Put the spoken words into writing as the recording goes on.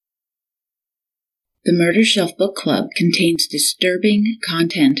The Murder Shelf Book Club contains disturbing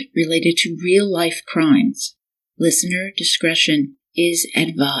content related to real-life crimes. Listener discretion is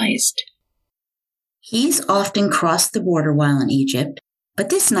advised. Keys often crossed the border while in Egypt,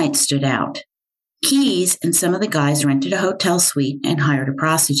 but this night stood out. Keys and some of the guys rented a hotel suite and hired a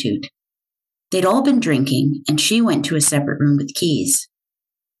prostitute. They'd all been drinking, and she went to a separate room with Keys.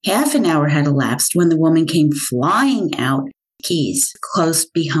 Half an hour had elapsed when the woman came flying out, Keys close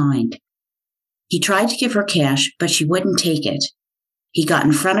behind. He tried to give her cash, but she wouldn't take it. He got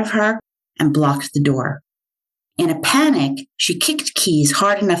in front of her and blocked the door. In a panic, she kicked Keys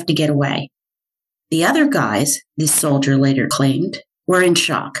hard enough to get away. The other guys, this soldier later claimed, were in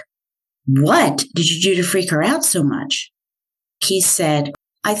shock. "What did you do to freak her out so much?" Keys said,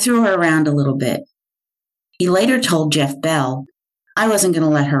 "I threw her around a little bit." He later told Jeff Bell, "I wasn't going to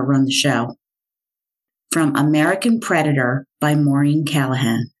let her run the show." From American Predator by Maureen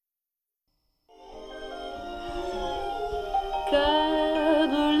Callahan.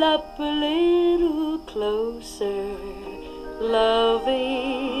 Cuddle up a little closer,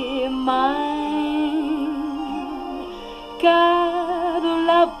 lovey mine. Cuddle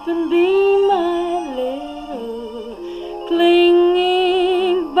up and be my little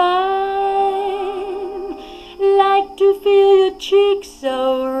clinging vine. Like to feel your cheeks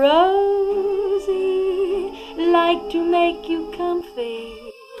so rosy, like to make you comfy,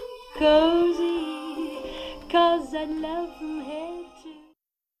 cozy, 'cause I love from head to...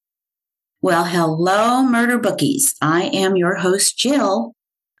 Well, hello, Murder Bookies. I am your host, Jill.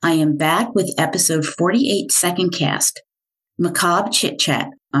 I am back with episode 48, 2ndCast, Macabre Chitchat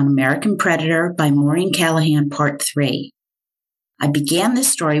on American Predator by Maureen Callahan, Part 3. I began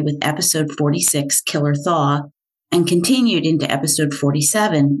this story with episode 46, Killer Thaw, and continued into episode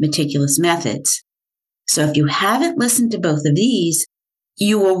 47, Meticulous Methods. So if you haven't listened to both of these,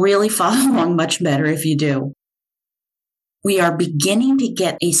 you will really follow along much better if you do. We are beginning to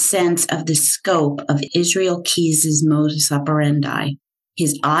get a sense of the scope of Israel Keys' modus operandi,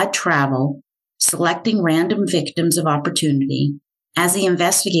 his odd travel, selecting random victims of opportunity, as the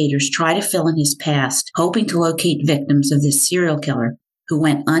investigators try to fill in his past, hoping to locate victims of this serial killer who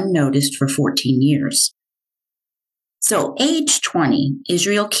went unnoticed for 14 years. So, age 20,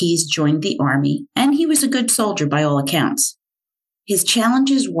 Israel Keys joined the army, and he was a good soldier by all accounts. His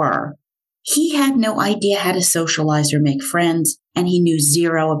challenges were, he had no idea how to socialize or make friends, and he knew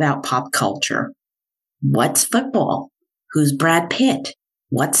zero about pop culture. What's football? Who's Brad Pitt?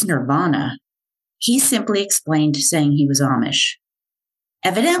 What's Nirvana? He simply explained, saying he was Amish.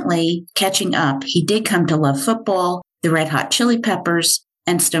 Evidently, catching up, he did come to love football, the Red Hot Chili Peppers,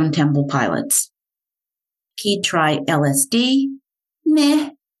 and Stone Temple Pilots. He'd try LSD,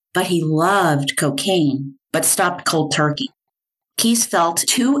 meh, but he loved cocaine, but stopped cold turkey. Keys felt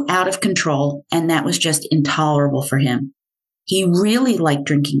too out of control, and that was just intolerable for him. He really liked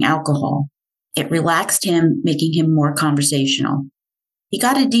drinking alcohol. It relaxed him, making him more conversational. He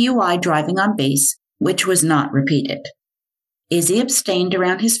got a DUI driving on base, which was not repeated. Izzy abstained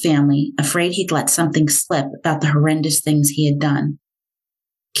around his family, afraid he'd let something slip about the horrendous things he had done.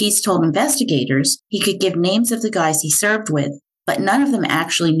 Keys told investigators he could give names of the guys he served with, but none of them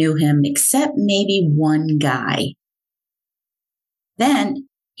actually knew him except maybe one guy. Then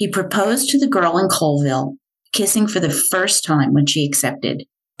he proposed to the girl in Colville, kissing for the first time when she accepted.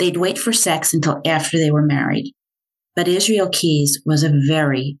 They'd wait for sex until after they were married. But Israel Keys was a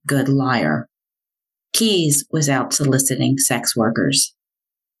very good liar. Keys was out soliciting sex workers.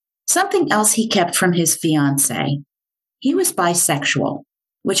 Something else he kept from his fiancée. He was bisexual,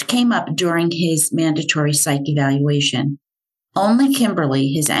 which came up during his mandatory psych evaluation. Only Kimberly,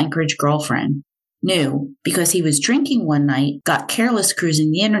 his Anchorage girlfriend, knew because he was drinking one night, got careless cruising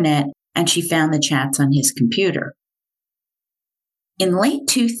the internet, and she found the chats on his computer. In late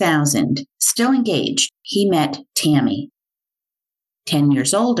 2000, still engaged, he met Tammy. 10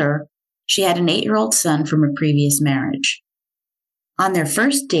 years older, she had an 8-year-old son from a previous marriage. On their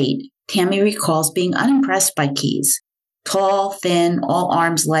first date, Tammy recalls being unimpressed by Keys. Tall, thin, all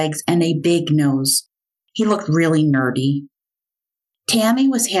arms, legs, and a big nose. He looked really nerdy. Tammy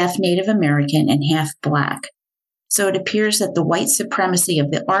was half Native American and half Black, so it appears that the white supremacy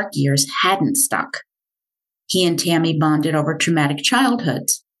of the ARC years hadn't stuck. He and Tammy bonded over traumatic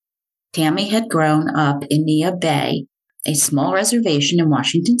childhoods. Tammy had grown up in Nia Bay, a small reservation in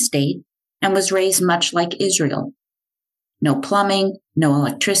Washington state, and was raised much like Israel. No plumbing, no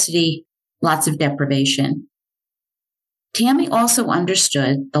electricity, lots of deprivation. Tammy also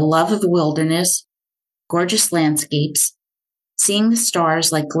understood the love of the wilderness, gorgeous landscapes, seeing the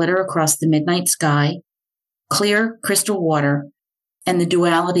stars like glitter across the midnight sky, clear crystal water, and the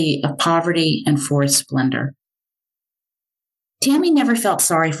duality of poverty and forest splendor. Tammy never felt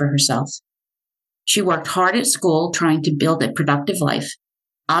sorry for herself. She worked hard at school trying to build a productive life,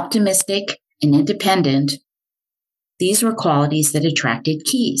 optimistic and independent. These were qualities that attracted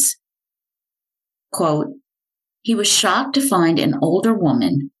Keyes. Quote, he was shocked to find an older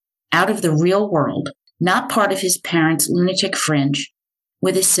woman out of the real world, not part of his parents' lunatic fringe,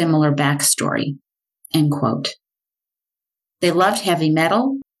 with a similar backstory. End quote. They loved heavy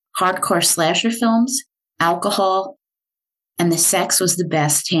metal, hardcore slasher films, alcohol, and the sex was the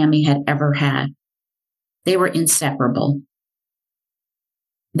best Tammy had ever had. They were inseparable.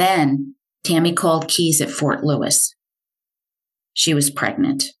 Then Tammy called Keyes at Fort Lewis. She was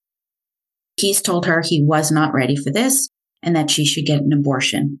pregnant. Keyes told her he was not ready for this and that she should get an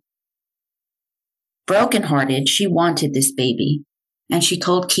abortion. Brokenhearted, she wanted this baby, and she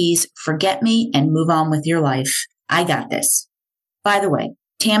told Keyes, forget me and move on with your life. I got this. By the way,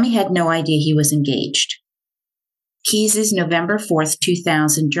 Tammy had no idea he was engaged. Keyes' November 4th,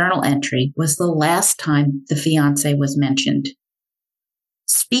 2000 journal entry was the last time the fiancé was mentioned.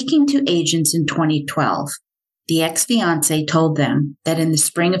 Speaking to agents in 2012, the ex-fiancé told them that in the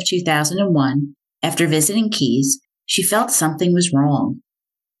spring of 2001, after visiting Keyes, she felt something was wrong.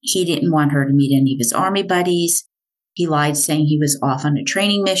 He didn't want her to meet any of his army buddies. He lied saying he was off on a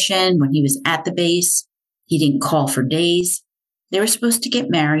training mission when he was at the base. He didn't call for days. They were supposed to get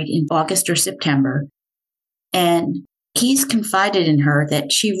married in August or September. And Keyes confided in her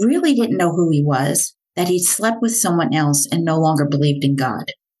that she really didn't know who he was, that he'd slept with someone else and no longer believed in God.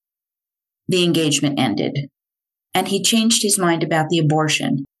 The engagement ended, and he changed his mind about the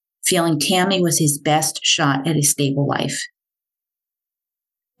abortion, feeling Tammy was his best shot at a stable life.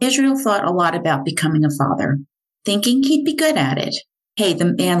 Israel thought a lot about becoming a father, thinking he'd be good at it. Hey,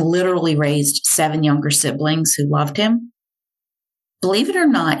 the man literally raised 7 younger siblings who loved him. Believe it or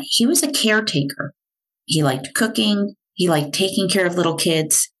not, he was a caretaker. He liked cooking. He liked taking care of little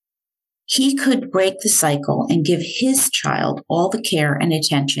kids. He could break the cycle and give his child all the care and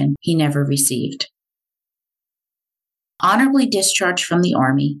attention he never received. Honorably discharged from the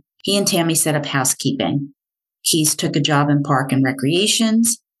Army, he and Tammy set up housekeeping. Keyes took a job in park and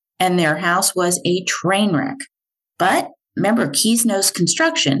recreations, and their house was a train wreck. But remember, Keyes knows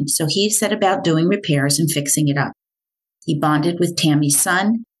construction, so he set about doing repairs and fixing it up. He bonded with Tammy's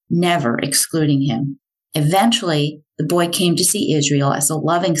son, never excluding him. Eventually, the boy came to see Israel as a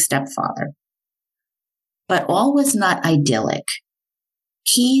loving stepfather. But all was not idyllic.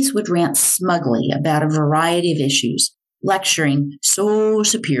 Keyes would rant smugly about a variety of issues, lecturing so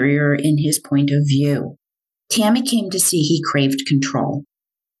superior in his point of view. Tammy came to see he craved control.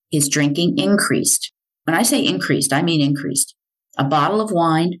 His drinking increased. When I say increased, I mean increased. A bottle of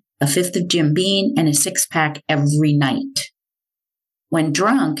wine, a 5th of Jim Beam, and a 6-pack every night. When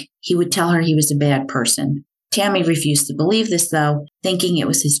drunk, he would tell her he was a bad person. Tammy refused to believe this, though, thinking it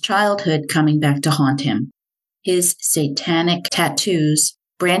was his childhood coming back to haunt him. His satanic tattoos,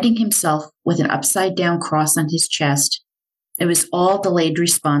 branding himself with an upside-down cross on his chest. It was all delayed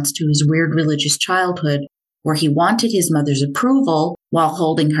response to his weird religious childhood, where he wanted his mother's approval while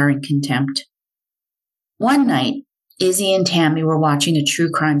holding her in contempt. One night, Izzy and Tammy were watching a true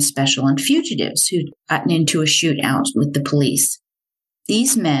crime special on fugitives who'd gotten into a shootout with the police.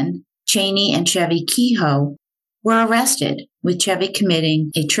 These men, Cheney and Chevy Kehoe, were arrested, with Chevy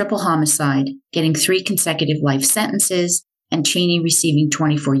committing a triple homicide, getting 3 consecutive life sentences, and Cheney receiving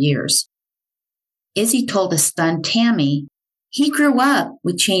 24 years. Izzy told a stunned Tammy he grew up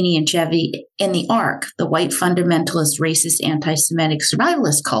with Cheney and Chevy in the ARC, the white fundamentalist, racist, anti-Semitic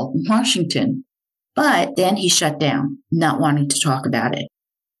survivalist cult in Washington. But then he shut down, not wanting to talk about it.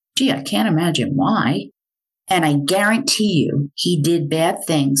 Gee, I can't imagine why. And I guarantee you he did bad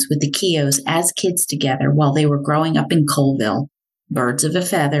things with the Kehoes as kids together while they were growing up in Colville. Birds of a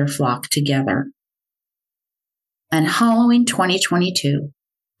feather flock together. On Halloween 2022,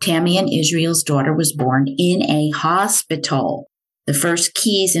 Tammy and Israel's daughter was born in a hospital, the first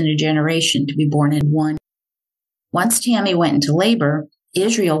Keyes in a generation to be born in one. Once Tammy went into labor,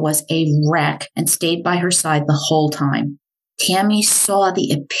 Israel was a wreck and stayed by her side the whole time. Tammy saw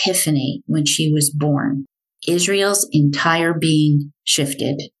the epiphany when she was born. Israel's entire being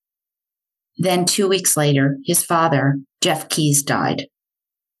shifted. Then 2 weeks later, his father, Jeff Keyes, died.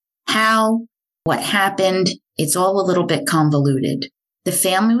 How? What happened? It's all a little bit convoluted. The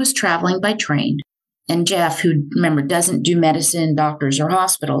family was traveling by train, and Jeff, who, remember, doesn't do medicine, doctors, or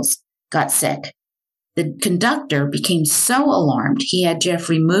hospitals, got sick. The conductor became so alarmed he had Jeff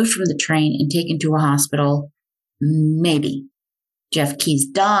removed from the train and taken to a hospital. Maybe. Jeff Keyes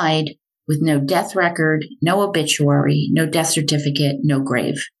died, with no death record, no obituary, no death certificate, no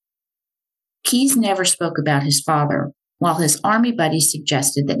grave. Keyes never spoke about his father, while his army buddies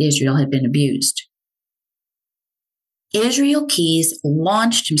suggested that Israel had been abused. Israel Keyes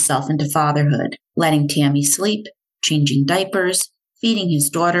launched himself into fatherhood, letting Tammy sleep, changing diapers, feeding his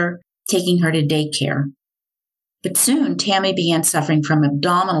daughter, taking her to daycare. But soon, Tammy began suffering from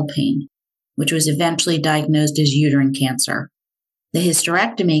abdominal pain, which was eventually diagnosed as uterine cancer. The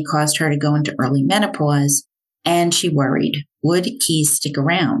hysterectomy caused her to go into early menopause, and she worried, would Keyes stick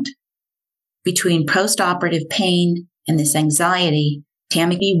around? Between post-operative pain and this anxiety,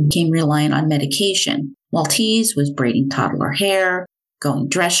 Tammy became reliant on medication, while Keyes was braiding toddler hair, going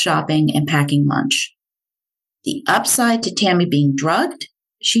dress shopping, and packing lunch. The upside to Tammy being drugged?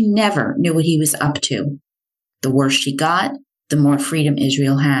 She never knew what he was up to. The worse she got, the more freedom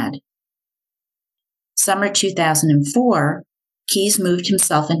Israel had. Summer 2004, Keyes moved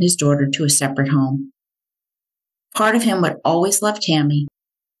himself and his daughter to a separate home. Part of him would always love Tammy,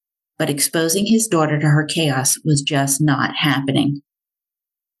 but exposing his daughter to her chaos was just not happening.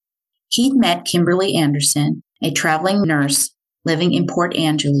 He'd met Kimberly Anderson, a traveling nurse living in Port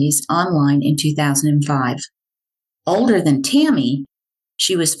Angeles, online in 2005. Older than Tammy,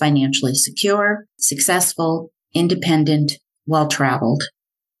 she was financially secure, successful, independent, well-traveled.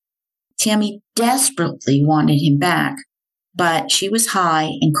 Tammy desperately wanted him back, but she was high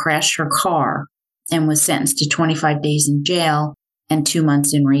and crashed her car and was sentenced to 25 days in jail and 2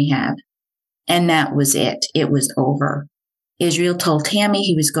 months in rehab. And that was it. It was over. Israel told Tammy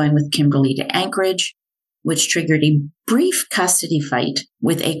he was going with Kimberly to Anchorage, which triggered a brief custody fight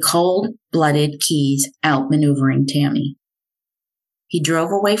with a cold-blooded Keyes outmaneuvering Tammy. He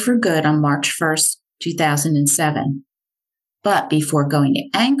drove away for good on March 1st, 2007. But before going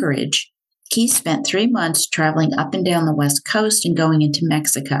to Anchorage, Keyes spent 3 months traveling up and down the West Coast and going into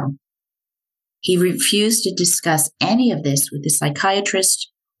Mexico. He refused to discuss any of this with the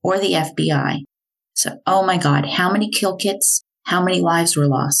psychiatrist or the FBI. So, oh my God, how many kill kits? How many lives were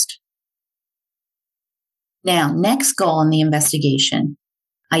lost? Now, next goal in the investigation,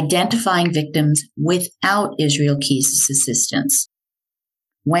 identifying victims without Israel Keyes' assistance.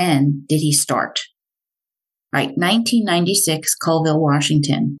 When did he start? Right, 1996, Colville,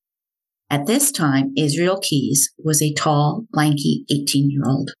 Washington. At this time, Israel Keyes was a tall, lanky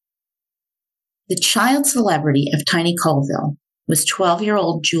 18-year-old. The child celebrity of tiny Colville was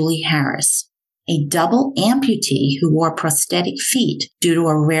 12-year-old Julie Harris, a double amputee who wore prosthetic feet due to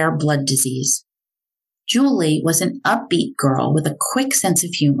a rare blood disease. Julie was an upbeat girl with a quick sense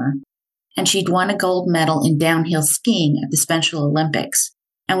of humor, and she'd won a gold medal in downhill skiing at the Special Olympics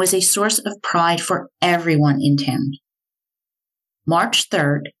and was a source of pride for everyone in town. March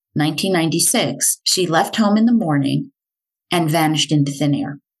 3rd, 1996, she left home in the morning and vanished into thin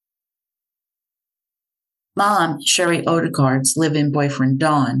air. Mom, Sherry Odegaard's live-in boyfriend,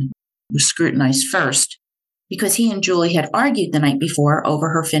 Don, was scrutinized first because he and Julie had argued the night before over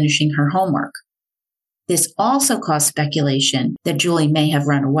her finishing her homework. This also caused speculation that Julie may have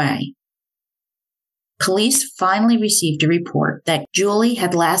run away. Police finally received a report that Julie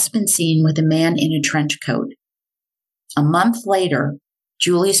had last been seen with a man in a trench coat. A month later,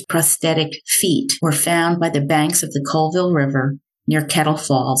 Julie's prosthetic feet were found by the banks of the Colville River near Kettle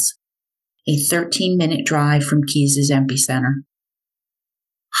Falls, a 13-minute drive from Keyes' epicenter.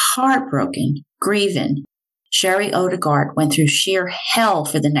 Heartbroken, grieving, Sherry Odegaard went through sheer hell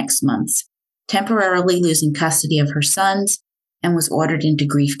for the next months, temporarily losing custody of her sons, and was ordered into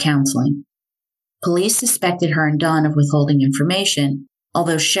grief counseling. Police suspected her and Don of withholding information,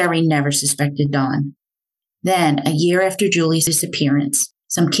 although Sherry never suspected Don. Then, a year after Julie's disappearance,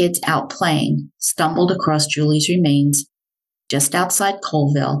 some kids out playing stumbled across Julie's remains just outside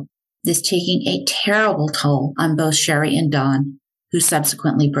Colville, this taking a terrible toll on both Sherry and Don, who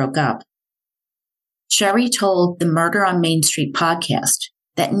subsequently broke up. Sherry told the Murder on Main Street podcast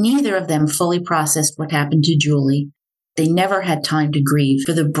that neither of them fully processed what happened to Julie. They never had time to grieve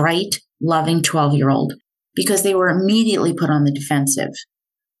for the bright, loving 12-year-old because they were immediately put on the defensive.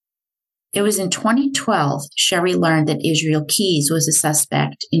 It was in 2012 Sherry learned that Israel Keyes was a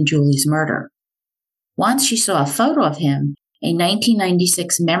suspect in Julie's murder. Once she saw a photo of him, a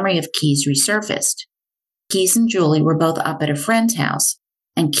 1996 memory of Keyes resurfaced. Keyes and Julie were both up at a friend's house,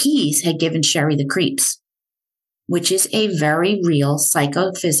 and Keyes had given Sherry the creeps, which is a very real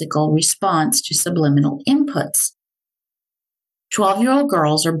psychophysical response to subliminal inputs. 12-year-old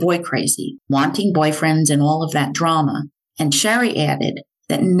girls are boy crazy, wanting boyfriends and all of that drama, and Sherry added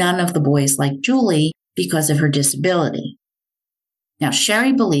that none of the boys liked Julie because of her disability. Now,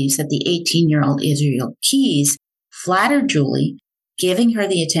 Sherry believes that the 18-year-old Israel Keyes flattered Julie, giving her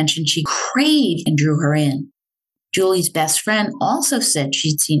the attention she craved and drew her in. Julie's best friend also said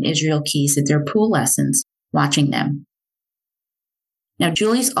she'd seen Israel Keyes at their pool lessons, watching them. Now,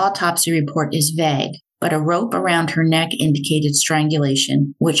 Julie's autopsy report is vague, but a rope around her neck indicated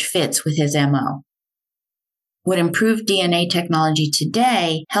strangulation, which fits with his MO. Would improved DNA technology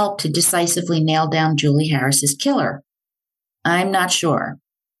today help to decisively nail down Julie Harris's killer? I'm not sure.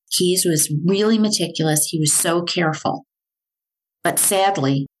 Keyes was really meticulous. He was so careful. But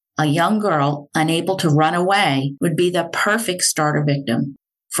sadly, a young girl unable to run away would be the perfect starter victim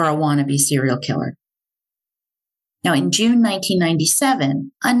for a wannabe serial killer. Now, in June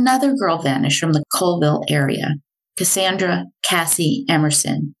 1997, another girl vanished from the Colville area, Cassandra Cassie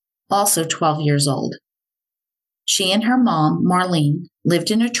Emerson, also 12 years old. She and her mom, Maureen,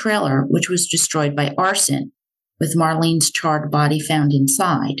 lived in a trailer which was destroyed by arson, with Marlene's charred body found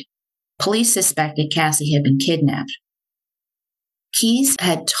inside. Police suspected Cassie had been kidnapped. Keyes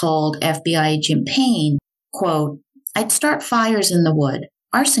had told FBI agent Payne, quote, "I'd start fires in the wood.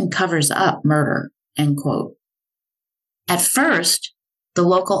 Arson covers up murder," end quote. At first, the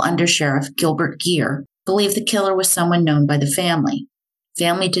local undersheriff, Gilbert Gear, believed the killer was someone known by the family.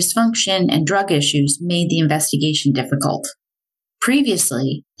 Family dysfunction and drug issues made the investigation difficult.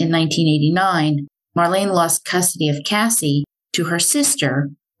 Previously, in 1989, Marlene lost custody of Cassie to her sister,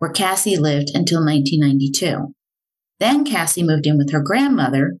 where Cassie lived until 1992. Then Cassie moved in with her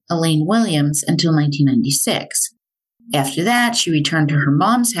grandmother, Elaine Williams, until 1996. After that, she returned to her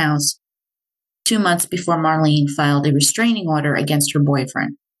mom's house 2 months before Marlene filed a restraining order against her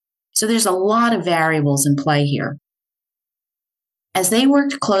boyfriend. So there's a lot of variables in play here. As they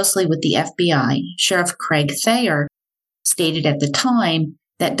worked closely with the FBI, Sheriff Craig Thayer stated at the time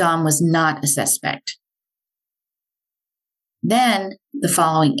that Dom was not a suspect. Then, the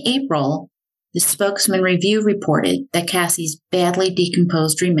following April, the Spokesman Review reported that Cassie's badly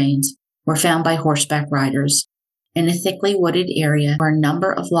decomposed remains were found by horseback riders in a thickly wooded area where a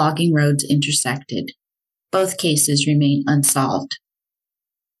number of logging roads intersected. Both cases remain unsolved.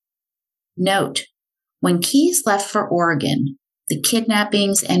 Note, when Keyes left for Oregon, the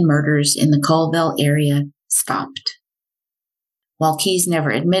kidnappings and murders in the Colville area stopped. While Keyes never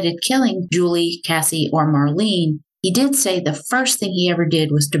admitted killing Julie, Cassie, or Marlene, he did say the first thing he ever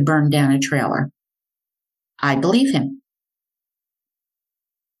did was to burn down a trailer. I believe him.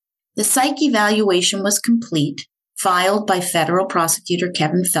 The psych evaluation was complete, filed by federal prosecutor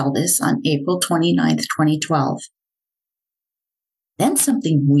Kevin Feldis on April 29, 2012. Then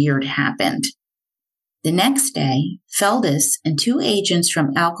something weird happened. The next day, Feldis and 2 agents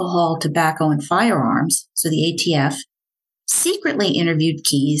from Alcohol, Tobacco, and Firearms, so the ATF, secretly interviewed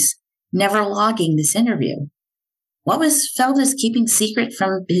Keyes, never logging this interview. What was Feldis keeping secret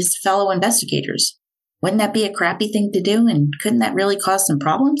from his fellow investigators? Wouldn't that be a crappy thing to do, and couldn't that really cause some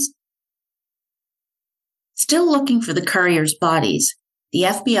problems? Still looking for the couriers' bodies, the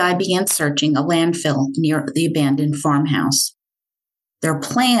FBI began searching a landfill near the abandoned farmhouse. Their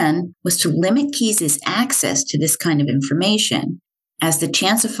plan was to limit Keyes' access to this kind of information, as the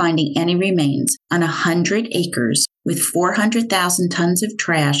chance of finding any remains on 100 acres with 400,000 tons of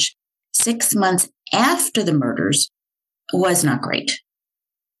trash 6 months after the murders was not great.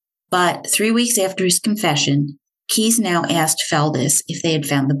 But 3 weeks after his confession, Keyes now asked Feldis if they had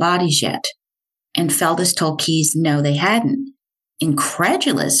found the bodies yet, and Feldis told Keyes no, they hadn't.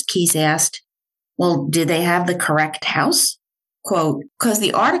 Incredulous, Keyes asked, "Well, did they have the correct house?" Quote, "Because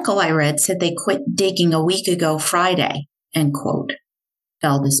the article I read said they quit digging a week ago Friday," end quote.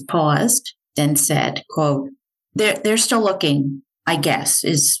 Feldis paused, then said, quote, They're still looking, I guess,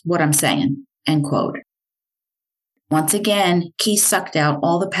 is what I'm saying," end quote. Once again, Keyes sucked out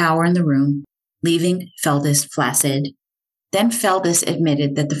all the power in the room, leaving Feldis flaccid. Then Feldis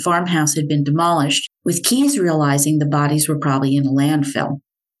admitted that the farmhouse had been demolished, with Keyes realizing the bodies were probably in a landfill.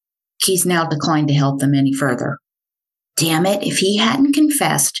 Keyes now declined to help them any further. Damn it, if he hadn't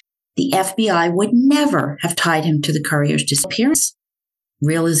confessed, the FBI would never have tied him to the courier's disappearance.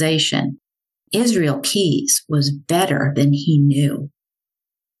 Realization. Israel Keyes was better than he knew.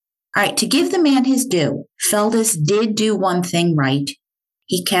 All right, to give the man his due, Feldis did do one thing right.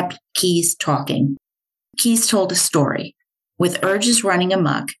 He kept Keyes talking. Keyes told a story. With urges running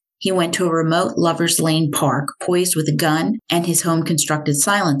amok, he went to a remote Lover's Lane park, poised with a gun and his home-constructed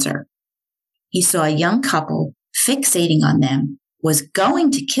silencer. He saw a young couple fixating on them, was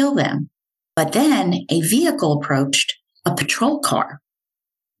going to kill them, but then a vehicle approached, a patrol car.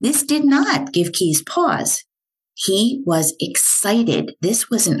 This did not give Keyes pause. He was excited. This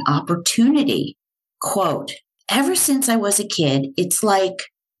was an opportunity. Quote, "Ever since I was a kid, it's like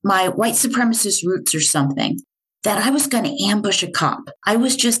my white supremacist roots or something. that I was going to ambush a cop. I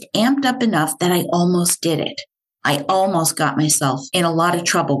was just amped up enough that I almost did it. I almost got myself in a lot of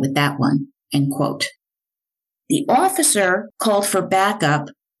trouble with that one, end quote. The officer called for backup,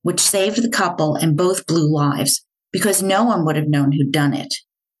 which saved the couple and both blew lives because no one would have known who'd done it.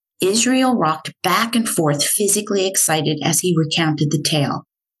 Israel rocked back and forth, physically excited as he recounted the tale.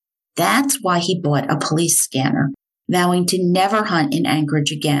 That's why he bought a police scanner, vowing to never hunt in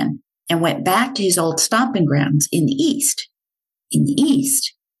Anchorage again, and went back to his old stomping grounds in the East. In the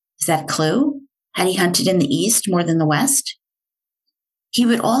East? Is that a clue? Had he hunted in the East more than the West? He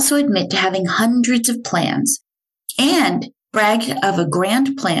would also admit to having hundreds of plans and bragged of a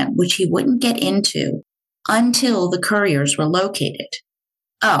grand plan which he wouldn't get into until the couriers were located.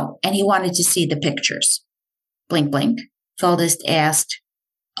 Oh, and he wanted to see the pictures. Blink, blink. Feldes asked,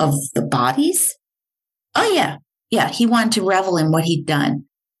 of the bodies? Oh, yeah. Yeah, he wanted to revel in what he'd done.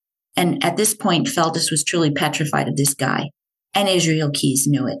 And at this point, Feldes was truly petrified of this guy, and Israel Keyes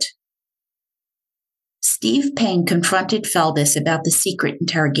knew it. Steve Payne confronted Feldes about the secret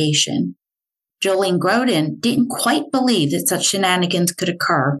interrogation. Jolene Grodin didn't quite believe that such shenanigans could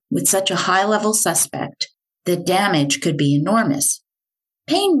occur with such a high-level suspect. The damage could be enormous.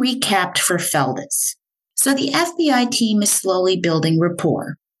 Payne recapped for Feldes. So the FBI team is slowly building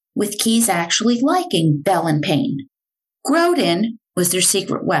rapport, with Keyes actually liking Bell and Payne. Grodin was their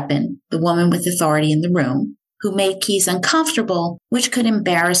secret weapon, the woman with authority in the room, who made Keyes uncomfortable, which could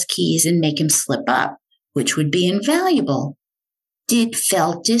embarrass Keyes and make him slip up, which would be invaluable. Did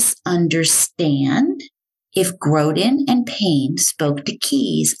Feldes understand? If Grodin and Payne spoke to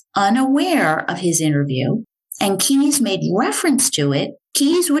Keyes unaware of his interview, and Keyes made reference to it,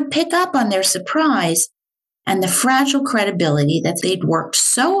 Keyes would pick up on their surprise, and the fragile credibility that they'd worked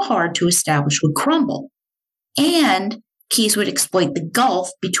so hard to establish would crumble. And Keyes would exploit the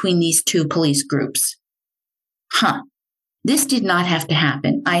gulf between these two police groups. This did not have to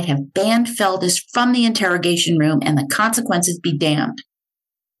happen. I'd have banned Feldes from the interrogation room and the consequences be damned.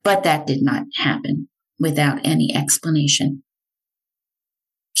 But that did not happen without any explanation.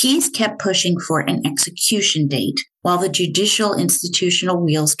 Keyes kept pushing for an execution date while the judicial institutional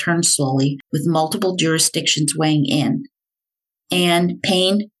wheels turned slowly with multiple jurisdictions weighing in. And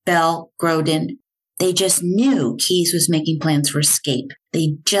Payne, Bell, Grodin, they just knew Keyes was making plans for escape.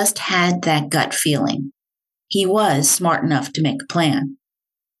 They just had that gut feeling. He was smart enough to make a plan.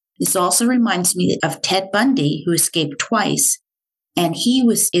 This also reminds me of Ted Bundy, who escaped twice, and he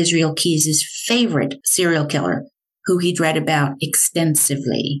was Israel Keyes' favorite serial killer, who he'd read about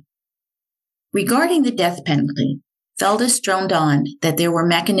extensively. Regarding the death penalty, Feldes droned on that there were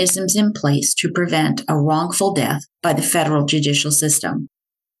mechanisms in place to prevent a wrongful death by the federal judicial system.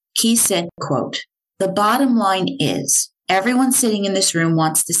 Keyes said, quote, "The bottom line is, everyone sitting in this room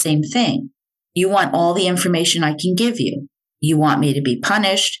wants the same thing. You want all the information I can give you. You want me to be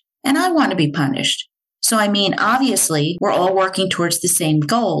punished, and I want to be punished. So, obviously, we're all working towards the same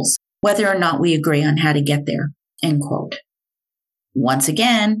goals, whether or not we agree on how to get there," end quote. Once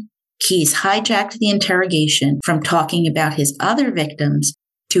again, Keyes hijacked the interrogation from talking about his other victims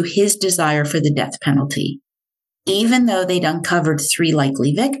to his desire for the death penalty. Even though they'd uncovered 3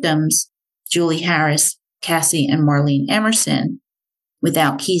 likely victims, Julie Harris, Cassie, and Maureen Emerson,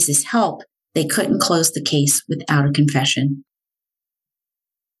 without Keyes' help, they couldn't close the case without a confession.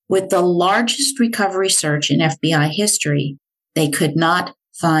 With the largest recovery search in FBI history, they could not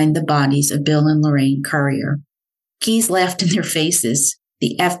find the bodies of Bill and Lorraine Currier. Keyes laughed in their faces,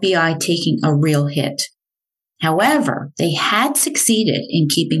 the FBI taking a real hit. However, they had succeeded in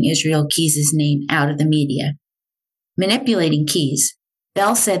keeping Israel Keyes' name out of the media. Manipulating Keyes,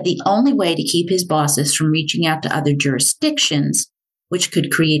 Bell said the only way to keep his bosses from reaching out to other jurisdictions, which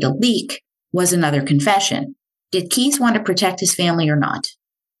could create a leak, was another confession. Did Keyes want to protect his family or not?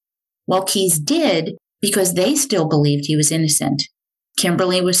 Well, Keyes did, because they still believed he was innocent.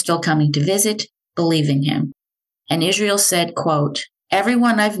 Kimberly was still coming to visit, believing him. And Israel said, quote,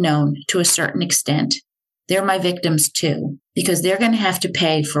 "Everyone I've known, to a certain extent, they're my victims too, because they're going to have to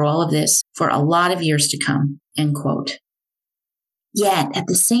pay for all of this for a lot of years to come," end quote. Yet, at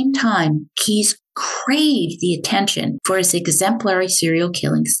the same time, Keyes craved the attention for his exemplary serial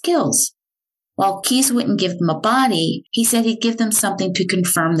killing skills. While Keyes wouldn't give them a body, he said he'd give them something to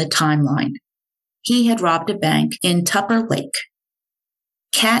confirm the timeline. He had robbed a bank in Tupper Lake.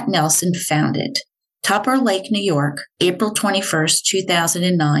 Cat Nelson found it. Tupper Lake, New York, April 21st,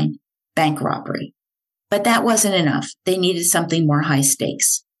 2009, bank robbery. But that wasn't enough. They needed something more high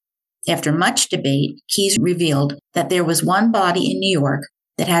stakes. After much debate, Keyes revealed that there was one body in New York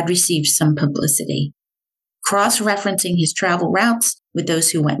that had received some publicity. Cross-referencing his travel routes with those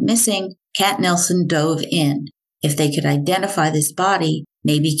who went missing, Cat Nelson dove in, If they could identify this body,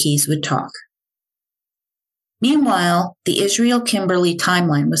 maybe Keyes would talk. Meanwhile, the Israel-Kimberly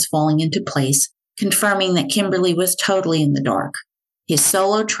timeline was falling into place, confirming that Kimberly was totally in the dark. His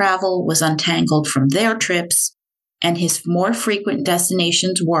solo travel was untangled from their trips, and his more frequent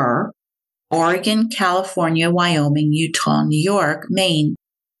destinations were Oregon, California, Wyoming, Utah, New York, Maine,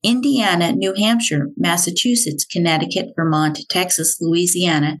 Indiana, New Hampshire, Massachusetts, Connecticut, Vermont, Texas,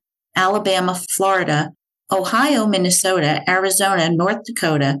 Louisiana, Alabama, Florida, Ohio, Minnesota, Arizona, North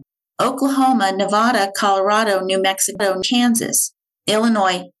Dakota, Oklahoma, Nevada, Colorado, New Mexico, Kansas,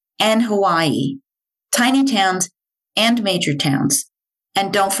 Illinois, and Hawaii, tiny towns and major towns.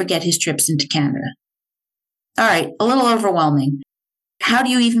 And don't forget his trips into Canada. All right, a little overwhelming. How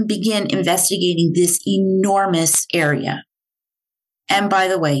do you even begin investigating this enormous area? And by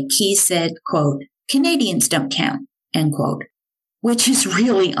the way, Keyes said, quote, Canadians don't count, end quote, which is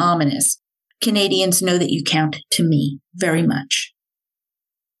really ominous. Canadians know that you count to me very much.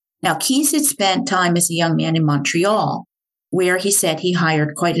 Now, Keyes had spent time as a young man in Montreal, where he said he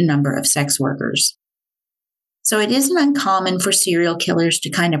hired quite a number of sex workers. So it isn't uncommon for serial killers to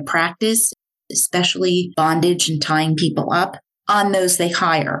kind of practice, especially bondage and tying people up, on those they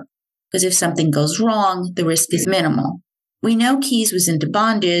hire, because if something goes wrong, the risk is minimal. We know Keyes was into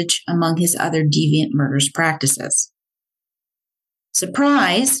bondage among his other deviant murders practices.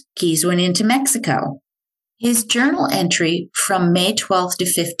 Surprise, Keyes went into Mexico. His journal entry from May 12th to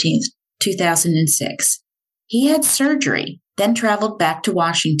 15th, 2006. He had surgery, then traveled back to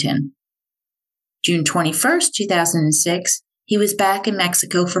Washington. June 21st, 2006, he was back in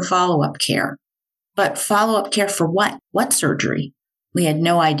Mexico for follow-up care. But follow-up care for what? What surgery? We had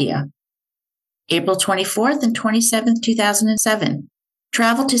no idea. April 24th and 27th, 2007,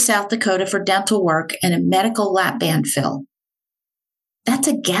 traveled to South Dakota for dental work and a medical lap band fill. That's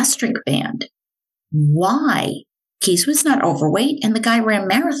a gastric band. Why? Keyes was not overweight and the guy ran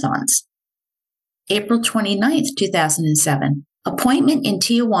marathons. April 29th, 2007, appointment in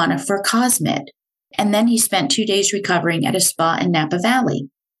Tijuana for Cosmed, and then he spent 2 days recovering at a spa in Napa Valley.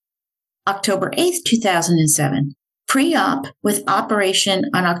 October 8th, 2007, pre-op with operation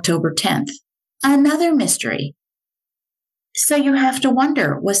on October 10th. Another mystery. So you have to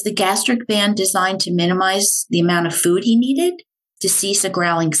wonder, was the gastric band designed to minimize the amount of food he needed? To cease a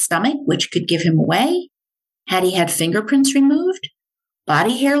growling stomach, which could give him away? Had he had fingerprints removed?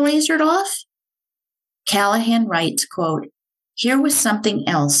 Body hair lasered off? Callahan writes, quote, here was something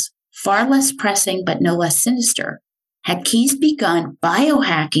else, far less pressing but no less sinister. Had Keyes begun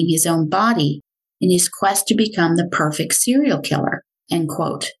biohacking his own body in his quest to become the perfect serial killer? End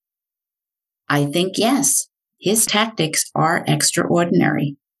quote. I think yes, his tactics are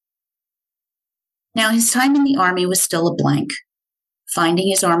extraordinary. Now, his time in the Army was still a blank. Finding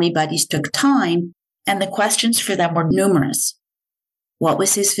his Army buddies took time, and the questions for them were numerous. What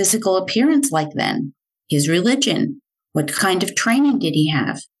was his physical appearance like then? His religion? What kind of training did he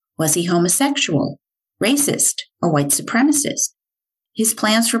have? Was he homosexual, racist, a white supremacist? His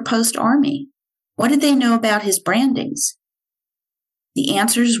plans for post-Army? What did they know about his brandings? The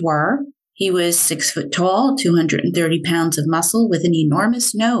answers were, he was 6 foot tall, 230 pounds of muscle with an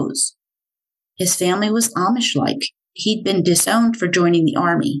enormous nose. His family was Amish-like. He'd been disowned for joining the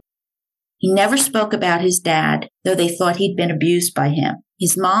Army. He never spoke about his dad, though they thought he'd been abused by him.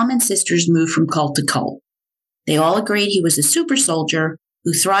 His mom and sisters moved from cult to cult. They all agreed he was a super soldier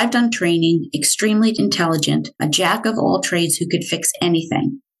who thrived on training, extremely intelligent, a jack of all trades who could fix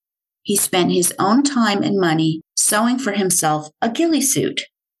anything. He spent his own time and money sewing for himself a ghillie suit.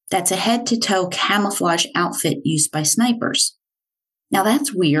 That's a head-to-toe camouflage outfit used by snipers. Now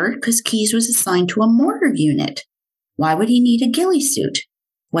that's weird because Keyes was assigned to a mortar unit. Why would he need a ghillie suit?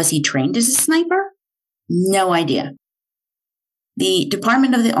 Was he trained as a sniper? No idea. The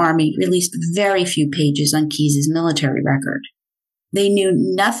Department of the Army released very few pages on Keyes' military record. They knew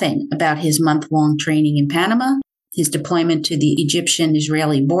nothing about his month-long training in Panama, his deployment to the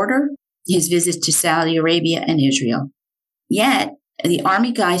Egyptian-Israeli border, his visits to Saudi Arabia and Israel. Yet, the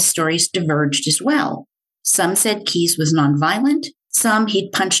Army guy's stories diverged as well. Some said Keyes was nonviolent, some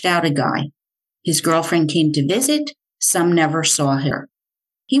he'd punched out a guy. His girlfriend came to visit, some never saw her.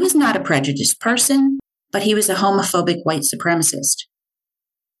 He was not a prejudiced person, but he was a homophobic white supremacist.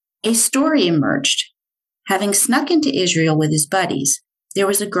 A story emerged. Having snuck into Israel with his buddies, there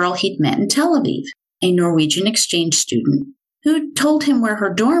was a girl he'd met in Tel Aviv, a Norwegian exchange student, who told him where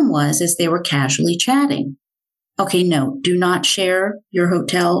her dorm was as they were casually chatting. Okay, no, do not share your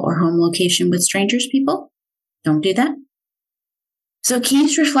hotel or home location with strangers, people. Don't do that. So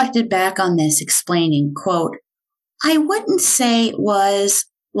Keyes reflected back on this, explaining, quote, I wouldn't say it was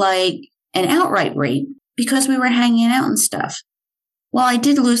like an outright rape, because we were hanging out and stuff. Well, I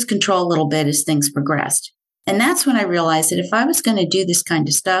did lose control a little bit as things progressed. And that's when I realized that if I was going to do this kind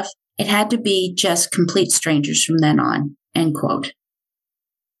of stuff, it had to be just complete strangers from then on, end quote.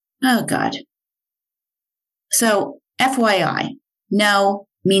 Oh, God. So, FYI, no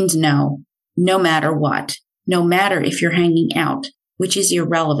means no, no matter what, no matter if you're hanging out, which is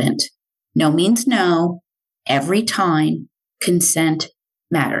irrelevant. No means no, every time, consent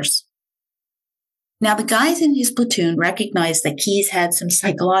matters. Now, the guys in his platoon recognized that Keyes had some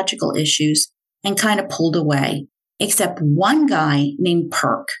psychological issues and kind of pulled away, except one guy named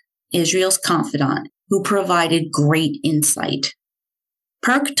Perk, Israel's confidant, who provided great insight.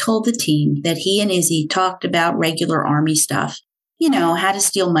 Perk told the team that he and Izzy talked about regular Army stuff, how to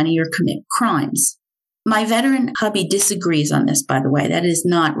steal money or commit crimes. My veteran hubby disagrees on this, by the way. That is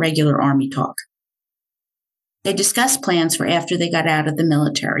not regular Army talk. They discussed plans for after they got out of the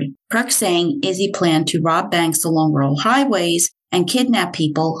military. Perk saying Izzy planned to rob banks along rural highways and kidnap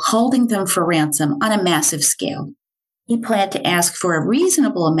people, holding them for ransom on a massive scale. He planned to ask for a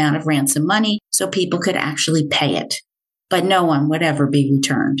reasonable amount of ransom money so people could actually pay it, but no one would ever be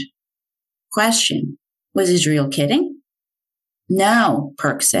returned. Question: was Israel kidding? No,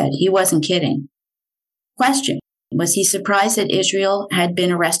 Perk said. He wasn't kidding. Question: was he surprised that Israel had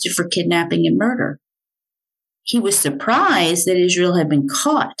been arrested for kidnapping and murder? He was surprised that Israel had been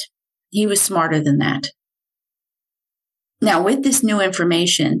caught. He was smarter than that. Now, with this new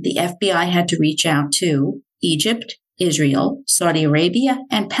information, the FBI had to reach out to Egypt, Israel, Saudi Arabia,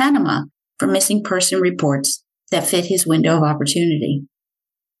 and Panama for missing person reports that fit his window of opportunity.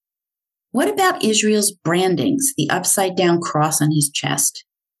 What about Israel's brandings, the upside-down cross on his chest?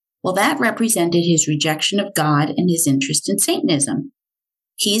 Well, that represented his rejection of God and his interest in Satanism.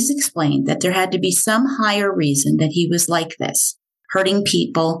 Keyes explained that there had to be some higher reason that he was like this, hurting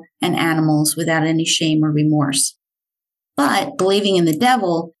people and animals without any shame or remorse. But believing in the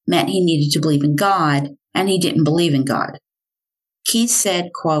devil meant he needed to believe in God, and he didn't believe in God. Keyes said,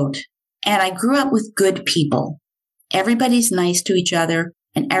 quote, "And I grew up with good people. Everybody's nice to each other,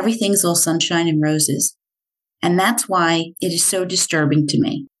 and everything's all sunshine and roses. And that's why it is so disturbing to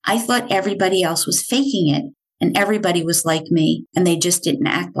me. I thought everybody else was faking it, and everybody was like me, and they just didn't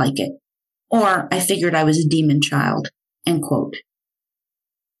act like it. Or I figured I was a demon child," end quote.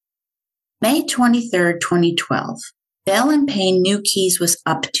 May 23rd, 2012. Bell and Payne knew Keyes was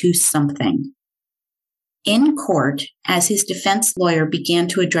up to something. In court, as his defense lawyer began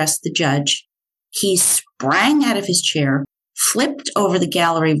to address the judge, Keyes sprang out of his chair, flipped over the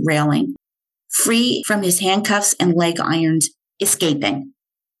gallery railing, free from his handcuffs and leg irons, escaping.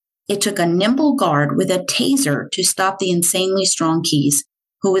 It took a nimble guard with a taser to stop the insanely strong Keyes,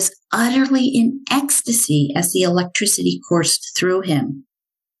 who was utterly in ecstasy as the electricity coursed through him.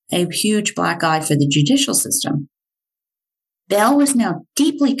 A huge black eye for the judicial system. Bell was now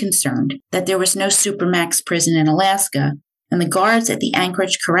deeply concerned that there was no supermax prison in Alaska, and the guards at the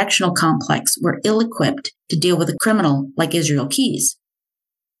Anchorage Correctional Complex were ill-equipped to deal with a criminal like Israel Keyes.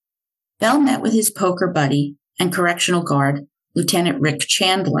 Bell met with his poker buddy and correctional guard, Lieutenant Rick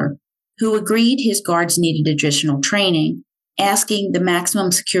Chandler, who agreed his guards needed additional training, asking the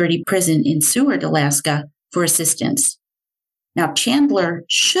maximum security prison in Seward, Alaska, for assistance. Now, Chandler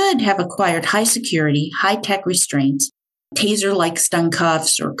should have acquired high-security, high-tech restraints, taser-like stun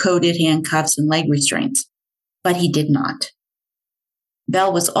cuffs or coded handcuffs and leg restraints, but he did not.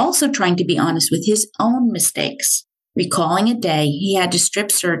 Bell was also trying to be honest with his own mistakes, recalling a day he had to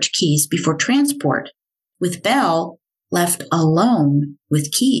strip search Keyes before transport, with Bell left alone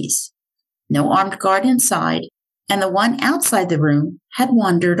with Keyes. No armed guard inside, and the one outside the room had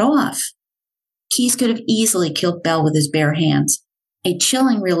wandered off. Keyes could have easily killed Bell with his bare hands, a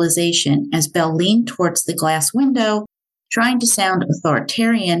chilling realization as Bell leaned towards the glass window, trying to sound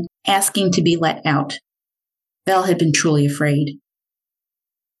authoritarian, asking to be let out. Bell had been truly afraid.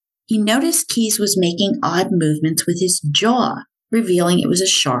 He noticed Keyes was making odd movements with his jaw, revealing it was a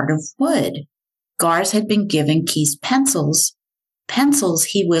shard of wood. Guards had been giving Keyes pencils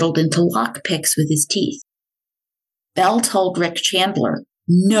he whittled into lockpicks with his teeth. Bell told Rick Chandler,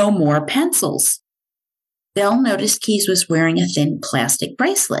 "No more pencils." Bell noticed Keyes was wearing a thin plastic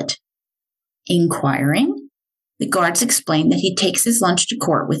bracelet. Inquiring, the guards explained that he takes his lunch to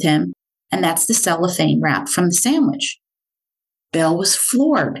court with him, and that's the cellophane wrap from the sandwich. Bell was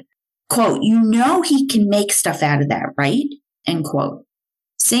floored. Quote, "You know he can make stuff out of that, right?" End quote.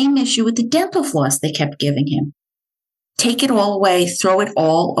 Same issue with the dental floss they kept giving him. Take it all away, throw it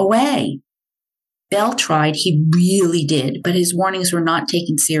all away. Bell tried, he really did, but his warnings were not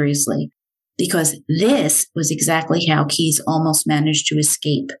taken seriously, because this was exactly how Keyes almost managed to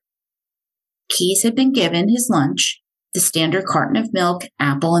escape. Keyes had been given his lunch, the standard carton of milk,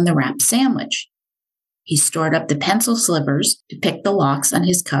 apple, and the wrapped sandwich. He stored up the pencil slivers to pick the locks on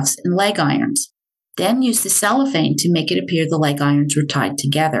his cuffs and leg irons, then used the cellophane to make it appear the leg irons were tied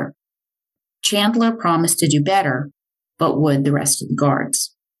together. Chandler promised to do better, but would the rest of the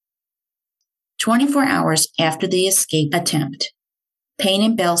guards. 24 hours after the escape attempt, Payne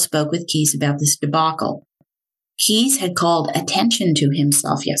and Bell spoke with Keyes about this debacle. Keyes had called attention to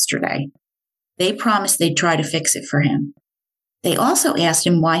himself yesterday. They promised they'd try to fix it for him. They also asked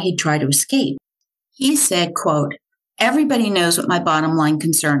him why he'd try to escape. He said, quote, "Everybody knows what my bottom line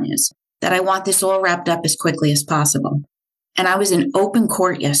concern is, that I want this all wrapped up as quickly as possible. And I was in open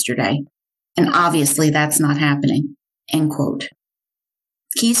court yesterday, and obviously that's not happening," end quote.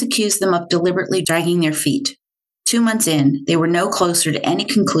 Keyes accused them of deliberately dragging their feet. 2 months in, they were no closer to any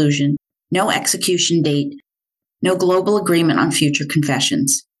conclusion, no execution date, no global agreement on future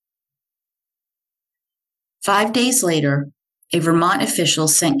confessions. 5 days later, a Vermont official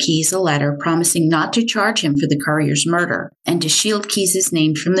sent Keyes a letter promising not to charge him for the courier's murder and to shield Keyes'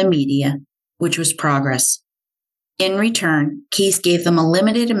 name from the media, which was progress. In return, Keyes gave them a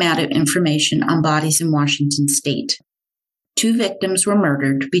limited amount of information on bodies in Washington state. 2 victims were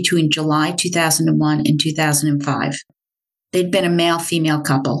murdered between July 2001 and 2005. They'd been a male-female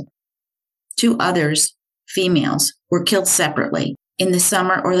couple. 2 others, females, were killed separately in the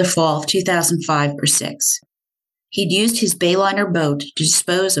summer or the fall of 2005 or 6. He'd used his Bayliner boat to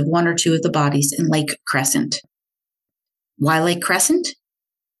dispose of 1 or 2 of the bodies in Lake Crescent. Why Lake Crescent?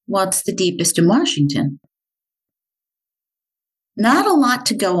 Well, it's the deepest in Washington. Not a lot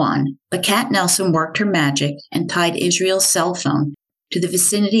to go on, but Kat Nelson worked her magic and tied Israel's cell phone to the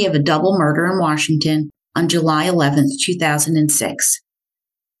vicinity of a double murder in Washington on July 11, 2006.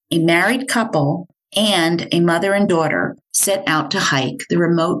 A married couple and a mother and daughter set out to hike the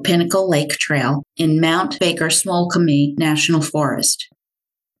remote Pinnacle Lake Trail in Mount Baker-Smolcombe National Forest.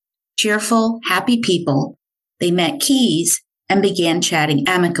 Cheerful, happy people, they met Keyes and began chatting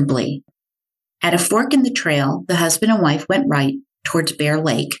amicably. At a fork in the trail, the husband and wife went right towards Bear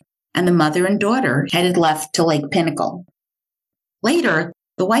Lake, and the mother and daughter headed left to Lake Pinnacle. Later,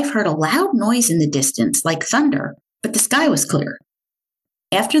 the wife heard a loud noise in the distance, like thunder, but the sky was clear.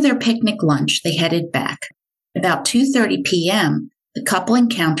 After their picnic lunch, they headed back. About 2:30 p.m., the couple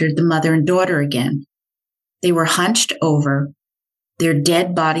encountered the mother and daughter again. They were hunched over, their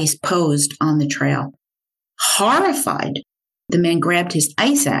dead bodies posed on the trail. Horrified, the man grabbed his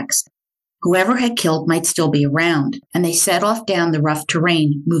ice axe. Whoever had killed might still be around, and they set off down the rough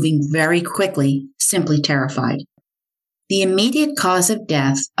terrain, moving very quickly, simply terrified. The immediate cause of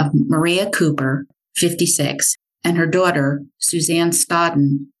death of Maria Cooper, 56, and her daughter, Suzanne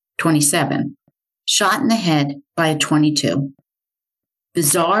Stodden, 27, shot in the head by a .22.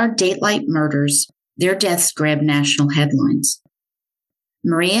 Bizarre daylight murders, their deaths grabbed national headlines.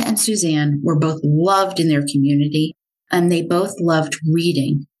 Maria and Suzanne were both loved in their community, and they both loved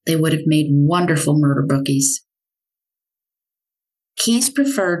reading. They would have made wonderful murder bookies. Keyes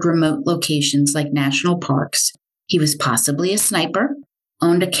preferred remote locations like national parks. He was possibly a sniper,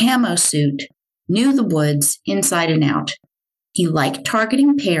 owned a camo suit, knew the woods inside and out. He liked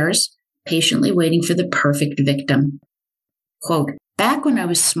targeting pairs, patiently waiting for the perfect victim. Quote, "Back when I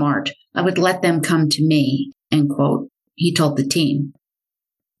was smart, I would let them come to me," end quote, he told the team.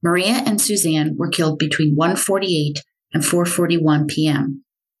 Maria and Suzanne were killed between 1:48 and 4:41 p.m.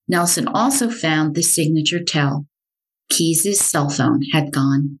 Nelson also found the signature tell. Keyes' cell phone had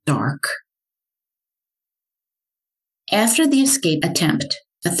gone dark. After the escape attempt,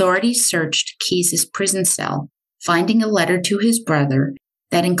 authorities searched Keyes' prison cell, finding a letter to his brother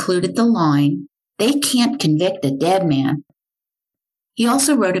that included the line, "They can't convict a dead man." He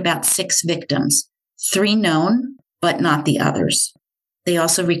also wrote about 6 victims, 3 known, but not the others. They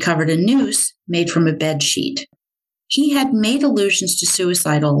also recovered a noose made from a bed sheet. He had made allusions to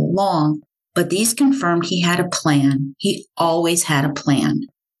suicide all along, but these confirmed he had a plan. He always had a plan.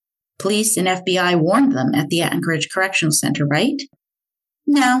 Police and FBI warned them at the Anchorage Correctional Center, right?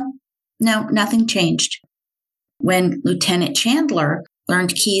 No, nothing changed. When Lieutenant Chandler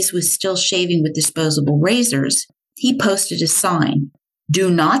learned Keyes was still shaving with disposable razors, he posted a sign, "Do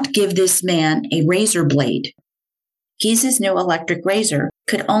not give this man a razor blade." Keyes' new electric razor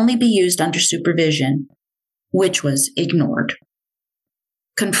could only be used under supervision, which was ignored.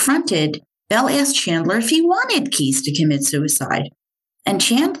 Confronted, Bell asked Chandler if he wanted Keyes to commit suicide, and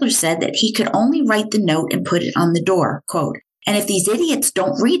Chandler said that he could only write the note and put it on the door, quote, "And if these idiots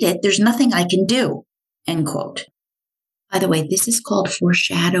don't read it, there's nothing I can do," end quote. By the way, this is called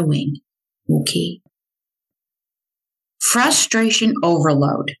foreshadowing, okay? Frustration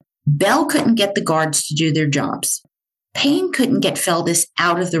overload. Bell couldn't get the guards to do their jobs. Payne couldn't get Feldis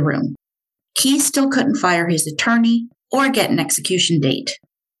out of the room. Keyes still couldn't fire his attorney or get an execution date.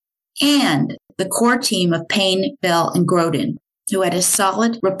 And the core team of Payne, Bell, and Grodin, who had a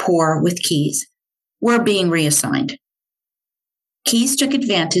solid rapport with Keyes, were being reassigned. Keyes took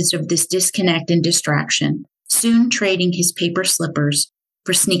advantage of this disconnect and distraction, soon trading his paper slippers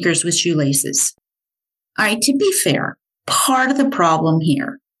for sneakers with shoelaces. All right, to be fair, part of the problem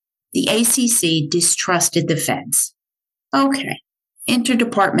here, the ACC distrusted the feds. Okay,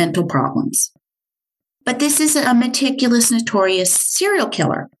 interdepartmental problems. But this is a meticulous, notorious serial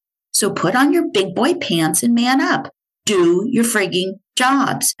killer. So put on your big boy pants and man up. Do your frigging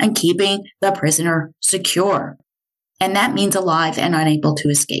jobs and keeping the prisoner secure. And that means alive and unable to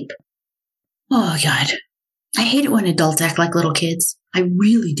escape. Oh, God. I hate it when adults act like little kids. I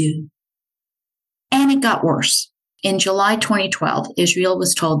really do. And it got worse. In July 2012, Israel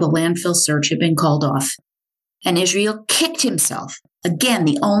was told the landfill search had been called off. And Israel kicked himself. Again,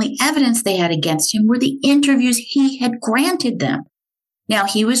 the only evidence they had against him were the interviews he had granted them. Now,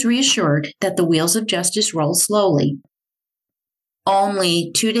 he was reassured that the wheels of justice roll slowly.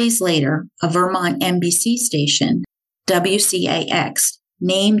 Only 2 days later, a Vermont NBC station, WCAX,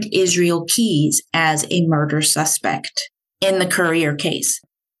 named Israel Keyes as a murder suspect in the Courier case,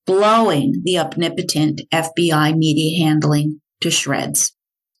 blowing the omnipotent FBI media handling to shreds.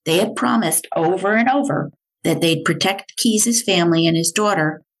 They had promised over and over that they'd protect Keyes' family and his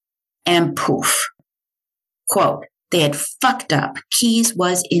daughter, and poof. Quote, they had fucked up. Keyes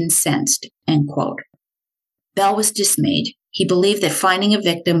was incensed, end quote. Bell was dismayed. He believed that finding a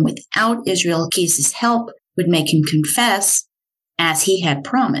victim without Israel Keyes' help would make him confess, as he had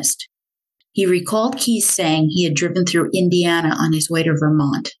promised. He recalled Keyes saying he had driven through Indiana on his way to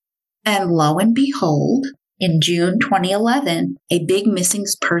Vermont. And lo and behold, in June 2011, a big missing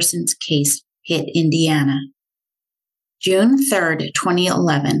persons case hit Indiana. June 3rd,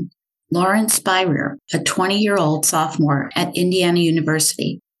 2011, Lauren Spierer, a 20-year-old sophomore at Indiana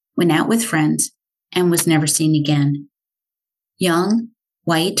University, went out with friends and was never seen again. Young,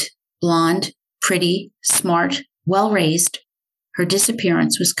 white, blonde, pretty, smart, well-raised, her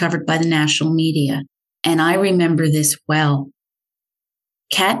disappearance was covered by the national media, and I remember this well.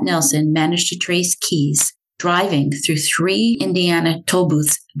 Kat Nelson managed to trace Keyes driving through 3 Indiana toll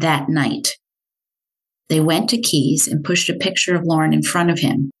booths that night. They went to Keyes and pushed a picture of Lauren in front of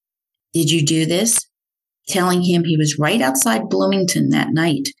him. Did you do this? Telling him he was right outside Bloomington that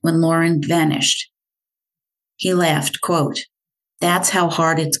night when Lauren vanished. He laughed, quote, that's how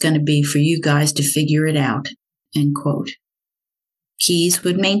hard it's going to be for you guys to figure it out, end quote. Keyes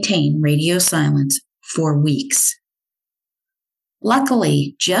would maintain radio silence for weeks.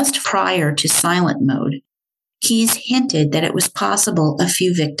 Luckily, just prior to silent mode, Keyes hinted that it was possible a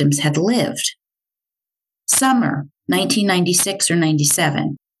few victims had lived. Summer 1996 or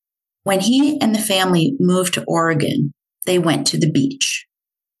 97, when he and the family moved to Oregon, they went to the beach.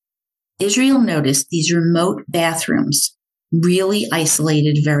 Israel noticed these remote bathrooms, really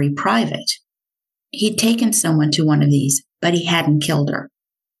isolated, very private. He'd taken someone to one of these, but he hadn't killed her.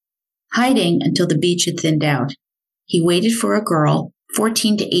 Hiding until the beach had thinned out, he waited for a girl,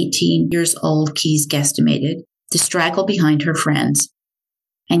 14 to 18 years old, Keyes guesstimated, to straggle behind her friends.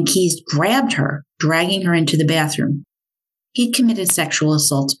 And Keyes grabbed her, dragging her into the bathroom. He'd committed sexual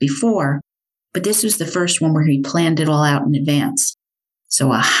assaults before, but this was the first one where he planned it all out in advance.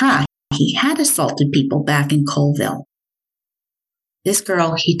 So aha, he had assaulted people back in Colville. This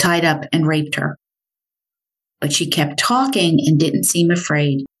girl he tied up and raped her. But she kept talking and didn't seem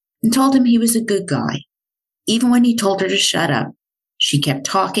afraid and told him he was a good guy. Even when he told her to shut up, she kept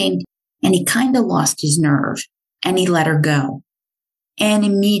talking and he kind of lost his nerve and he let her go and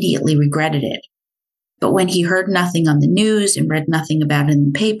immediately regretted it. But when he heard nothing on the news and read nothing about it in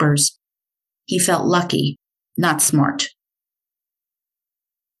the papers, he felt lucky, not smart.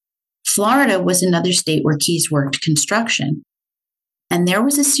 Florida was another state where Keyes worked construction. And there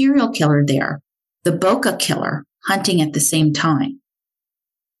was a serial killer there, the Boca killer, hunting at the same time.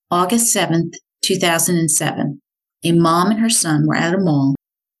 August 7th, 2007, a mom and her son were at a mall,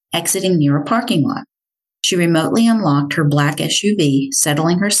 exiting near a parking lot. She remotely unlocked her black SUV,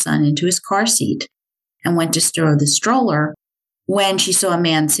 settling her son into his car seat, and went to stow the stroller when she saw a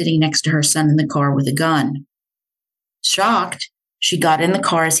man sitting next to her son in the car with a gun. Shocked, she got in the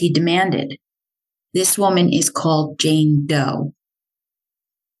car as he demanded. This woman is called Jane Doe.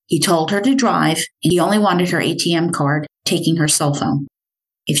 He told her to drive, and he only wanted her ATM card, taking her cell phone.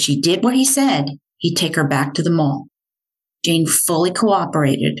 If she did what he said, he'd take her back to the mall. Jane fully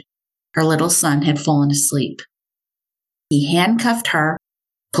cooperated. Her little son had fallen asleep. He handcuffed her,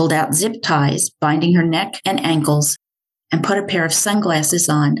 pulled out zip ties binding her neck and ankles, and put a pair of sunglasses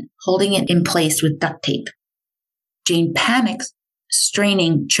on, holding it in place with duct tape. Jane panicked,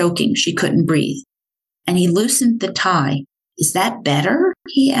 straining, choking. She couldn't breathe. And he loosened the tie. "Is that better?"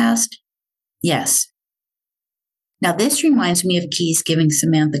 he asked. "Yes." Now this reminds me of Keyes giving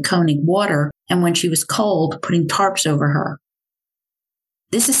Samantha Koenig water, and when she was cold, putting tarps over her.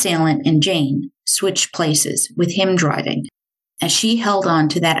 This assailant and Jane switched places, with him driving, as she held on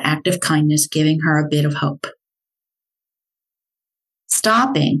to that act of kindness, giving her a bit of hope.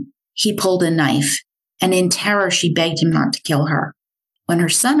 Stopping, he pulled a knife, and in terror she begged him not to kill her. When her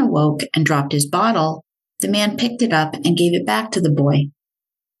son awoke and dropped his bottle, the man picked it up and gave it back to the boy.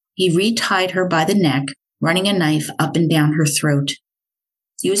 He retied her by the neck, running a knife up and down her throat.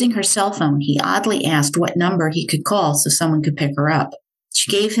 Using her cell phone, he oddly asked what number he could call so someone could pick her up.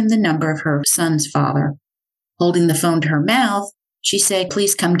 She gave him the number of her son's father. Holding the phone to her mouth, she said,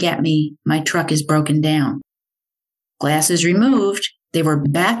 "Please come get me. My truck is broken down." Glasses removed, they were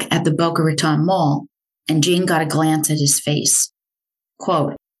back at the Boca Raton Mall, and Jane got a glance at his face.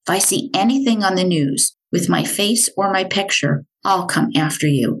 Quote, "If I see anything on the news with my face or my picture, I'll come after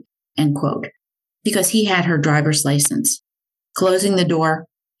you," end quote, because he had her driver's license. Closing the door,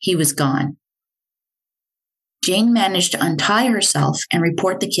 he was gone. Jane managed to untie herself and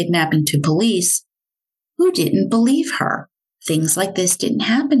report the kidnapping to police, who didn't believe her. Things like this didn't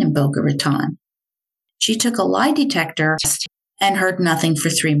happen in Boca Raton. She took a lie detector test and heard nothing for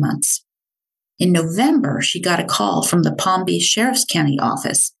 3 months. In November, she got a call from the Palm Beach Sheriff's County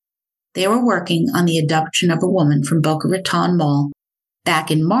office. They were working on the abduction of a woman from Boca Raton Mall. Back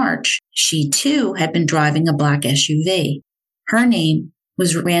in March, she too had been driving a black SUV. Her name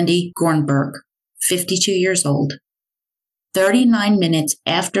was Randy Gornberg, 52 years old. 39 minutes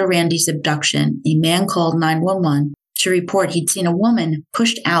after Randy's abduction, a man called 911 to report he'd seen a woman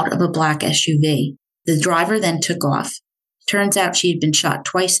pushed out of a black SUV. The driver then took off. Turns out she had been shot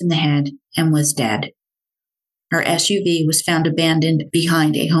twice in the head and was dead. Her SUV was found abandoned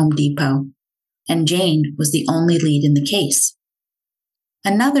behind a Home Depot, and Jane was the only lead in the case.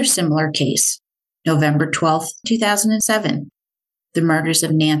 Another similar case, November 12, 2007, the murders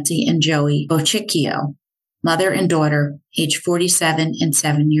of Nancy and Joey Bochicchio, mother and daughter, aged 47 and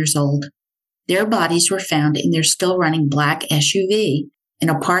 7 years old. Their bodies were found in their still-running black SUV in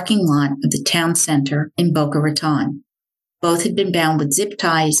a parking lot of the town center in Boca Raton. Both had been bound with zip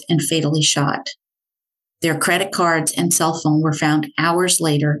ties and fatally shot. Their credit cards and cell phone were found hours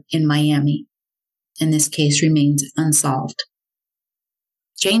later in Miami, and this case remains unsolved.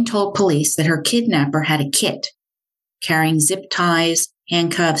 Jane told police that her kidnapper had a kit, carrying zip ties,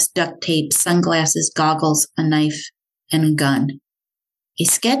 handcuffs, duct tape, sunglasses, goggles, a knife, and a gun. A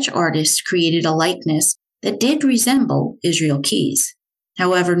sketch artist created a likeness that did resemble Israel Keyes.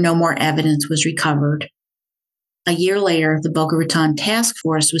 However, no more evidence was recovered. A year later, the Boca Raton task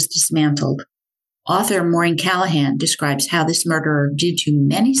force was dismantled. Author Maureen Callahan describes how this murderer did do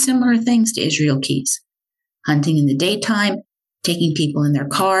many similar things to Israel Keyes: hunting in the daytime, taking people in their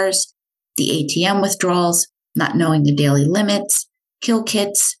cars, the ATM withdrawals, not knowing the daily limits, kill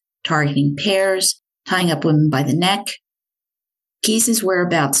kits, targeting pairs, tying up women by the neck. Keyes'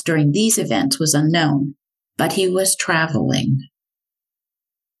 whereabouts during these events was unknown, but he was traveling.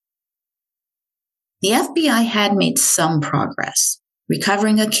 The FBI had made some progress,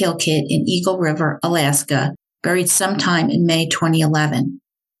 recovering a kill kit in Eagle River, Alaska, buried sometime in May 2011.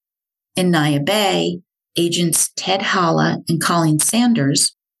 In Naya Bay, agents Ted Halla and Colleen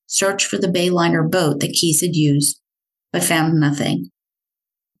Sanders searched for the Bayliner boat that Keyes had used, but found nothing.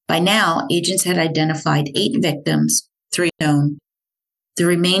 By now, agents had identified 8 victims, 3 known. The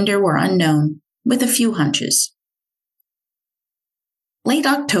remainder were unknown, with a few hunches. Late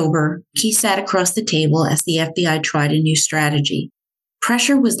October, Keyes sat across the table as the FBI tried a new strategy.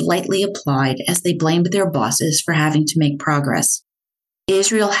 Pressure was lightly applied as they blamed their bosses for having to make progress.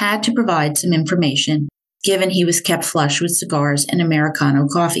 Israel had to provide some information, given he was kept flush with cigars and Americano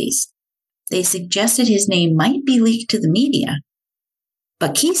coffees. They suggested his name might be leaked to the media.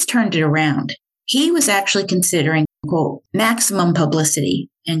 But Keyes turned it around. He was actually considering, quote, maximum publicity,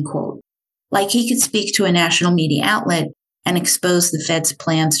 end quote. Like he could speak to a national media outlet and expose the Fed's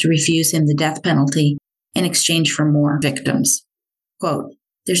plans to refuse him the death penalty in exchange for more victims. Quote,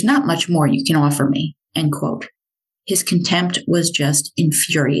 "There's not much more you can offer me," end quote. His contempt was just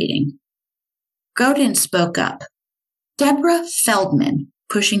infuriating. Godin spoke up. Deborah Feldman,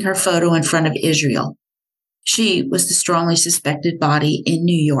 pushing her photo in front of Israel. She was the strongly suspected body in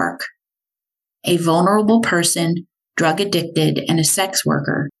New York. A vulnerable person, drug addicted, and a sex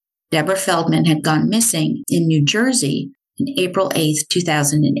worker, Deborah Feldman had gone missing in New Jersey on April 8,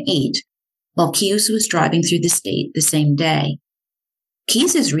 2008, while Keyes was driving through the state the same day.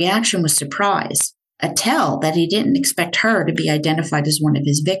 Keyes' reaction was surprise, a tell that he didn't expect her to be identified as one of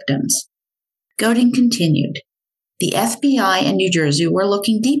his victims. Godin continued, "The FBI and New Jersey were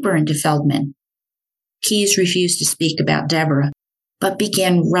looking deeper into Feldman." Keyes refused to speak about Deborah, but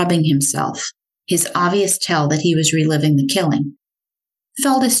began rubbing himself, his obvious tell that he was reliving the killing.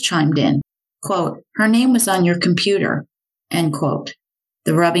 Feldis chimed in, quote, "Her name was on your computer," end quote.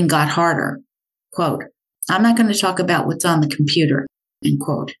 The rubbing got harder. Quote, "I'm not going to talk about what's on the computer," end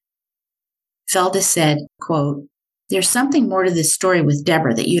quote. Feldis said, quote, "There's something more to this story with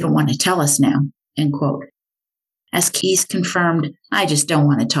Deborah that you don't want to tell us now," end quote. As Keyes confirmed, "I just don't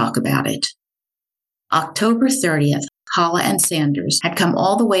want to talk about it." October 30th, Hala and Sanders had come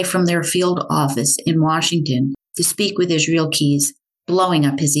all the way from their field office in Washington to speak with Israel Keyes, blowing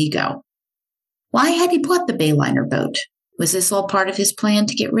up his ego. Why had he bought the Bayliner boat? Was this all part of his plan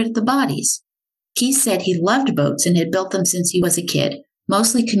to get rid of the bodies? Keyes said he loved boats and had built them since he was a kid,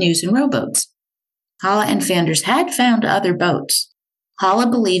 mostly canoes and rowboats. Hala and Sanders had found other boats. Hala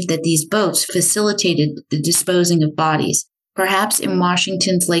believed that these boats facilitated the disposing of bodies, perhaps in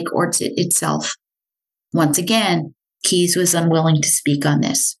Washington's Lake Orchid itself. Once again, Keyes was unwilling to speak on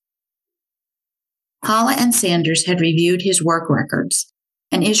this. Hala and Sanders had reviewed his work records,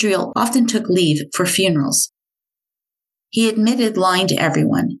 and Israel often took leave for funerals. He admitted lying to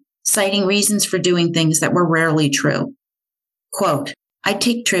everyone, citing reasons for doing things that were rarely true. Quote, "I'd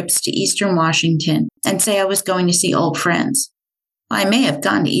take trips to Eastern Washington and say I was going to see old friends. I may have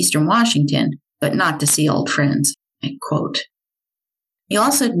gone to Eastern Washington, but not to see old friends," end quote. He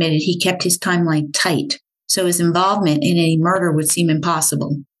also admitted he kept his timeline tight, so his involvement in any murder would seem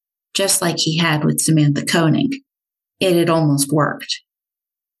impossible, just like he had with Samantha Koenig. It had almost worked.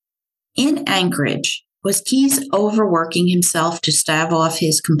 In Anchorage, was Keyes overworking himself to stave off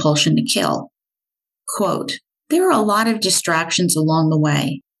his compulsion to kill? Quote, "There are a lot of distractions along the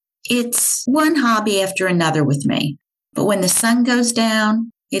way. It's one hobby after another with me. But when the sun goes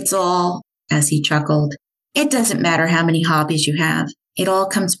down, it's all," as he chuckled, "it doesn't matter how many hobbies you have. It all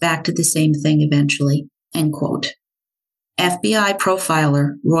comes back to the same thing eventually," end quote. FBI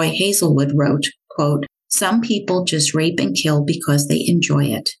profiler Roy Hazelwood wrote, quote, "Some people just rape and kill because they enjoy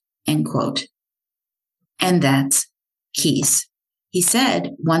it," end quote. And that's Keyes. He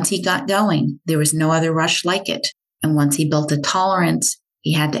said once he got going, there was no other rush like it. And once he built a tolerance,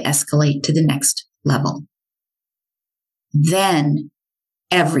 he had to escalate to the next level. Then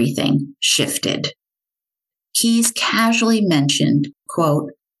everything shifted. Keyes casually mentioned,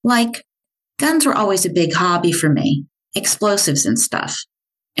 quote, like, "Guns were always a big hobby for me, explosives and stuff,"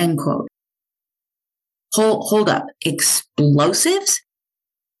 end quote. Hold up, explosives?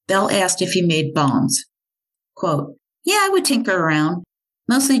 Bell asked if he made bombs. Quote, "Yeah, I would tinker around,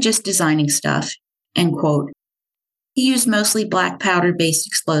 mostly just designing stuff," end quote. He used mostly black powder-based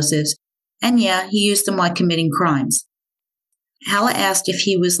explosives, and yeah, he used them while committing crimes. Hala asked if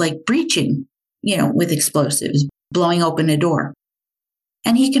he was like breaching, with explosives, blowing open a door.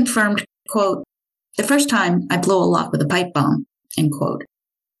 And he confirmed, quote, "The first time I blew a lock with a pipe bomb," end quote.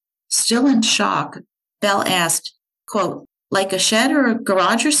 Still in shock, Bell asked, quote, "Like a shed or a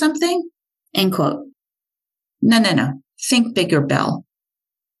garage or something?" End quote. No. Think bigger, Bell.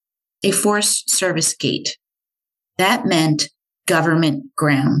 A Forest Service gate. That meant government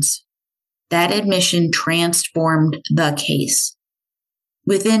grounds. That admission transformed the case.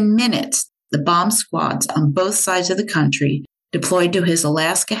 Within minutes, the bomb squads on both sides of the country deployed to his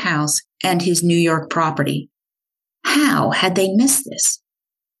Alaska house and his New York property. How had they missed this?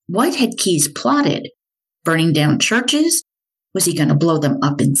 What had Keyes plotted? Burning down churches? Was he going to blow them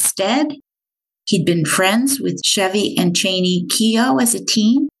up instead? He'd been friends with Chevy and Cheney Keogh as a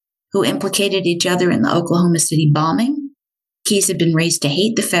team who implicated each other in the Oklahoma City bombing. Keyes had been raised to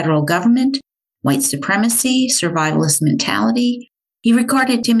hate the federal government, white supremacy, survivalist mentality. He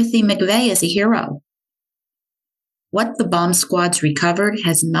regarded Timothy McVeigh as a hero. What the bomb squads recovered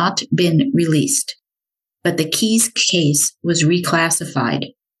has not been released, but the Keyes case was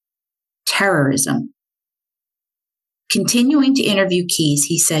reclassified. Terrorism. Continuing to interview Keyes,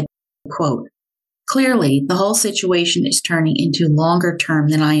 he said, quote, "Clearly, the whole situation is turning into longer term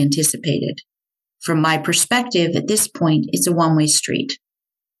than I anticipated. From my perspective, at this point, it's a one-way street.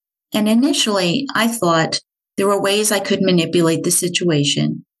 And initially, I thought there were ways I could manipulate the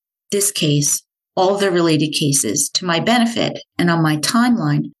situation, this case, all the related cases, to my benefit and on my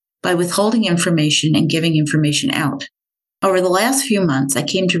timeline by withholding information and giving information out. Over the last few months, I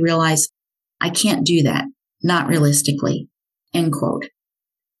came to realize I can't do that, not realistically," end quote.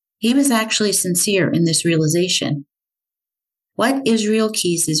 He was actually sincere in this realization. What Israel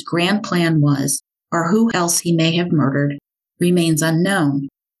Keyes' grand plan was, or who else he may have murdered, remains unknown,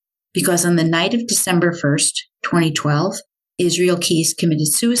 because on the night of December 1st, 2012, Israel Keyes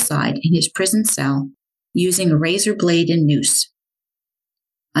committed suicide in his prison cell using a razor blade and noose.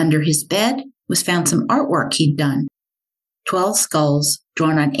 Under his bed was found some artwork he'd done, 12 skulls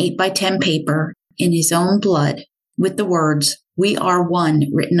drawn on 8x10 paper in his own blood with the words, "We are one,"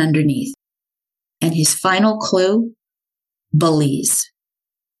 written underneath. And his final clue? Bullies.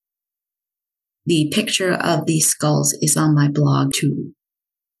 The picture of these skulls is on my blog too.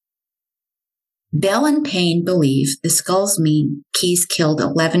 Bell and Payne believe the skulls mean Keyes killed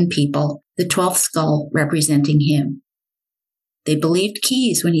 11 people, the 12th skull representing him. They believed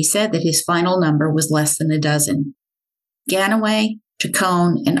Keyes when he said that his final number was less than a dozen. Ganaway,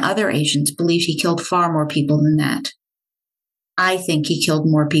 Chacon, and other agents believe he killed far more people than that. I think he killed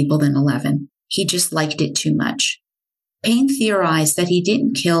more people than 11. He just liked it too much. Payne theorized that he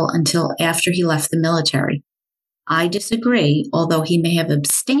didn't kill until after he left the military. I disagree, although he may have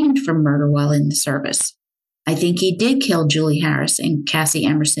abstained from murder while in the service. I think he did kill Julie Harris and Cassie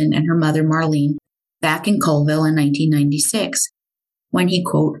Emerson and her mother Maureen back in Colville in 1996 when he,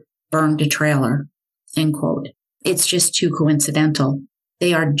 quote, burned a trailer, end quote. It's just too coincidental.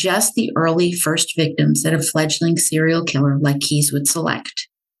 They are just the early first victims that a fledgling serial killer like Keyes would select.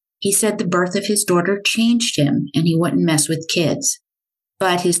 He said the birth of his daughter changed him and he wouldn't mess with kids.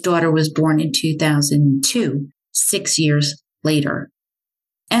 But his daughter was born in 2002, 6 years later.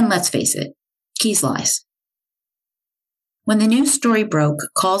 And let's face it, Keyes lies. When the news story broke,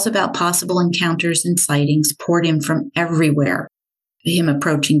 calls about possible encounters and sightings poured in from everywhere. Him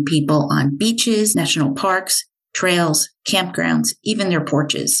approaching people on beaches, national parks, trails, campgrounds, even their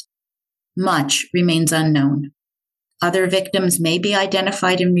porches. Much remains unknown. Other victims may be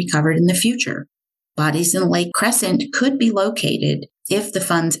identified and recovered in the future. Bodies in Lake Crescent could be located if the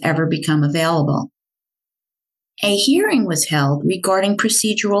funds ever become available. A hearing was held regarding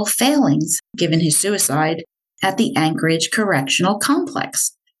procedural failings, given his suicide, at the Anchorage Correctional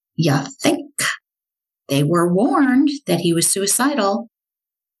Complex. Ya think? They were warned that he was suicidal.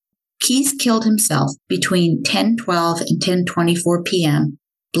 Keyes killed himself between 10:12 and 10:24 p.m.,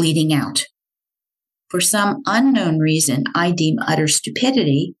 bleeding out. For some unknown reason I deem utter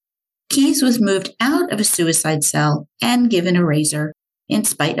stupidity, Keyes was moved out of a suicide cell and given a razor, in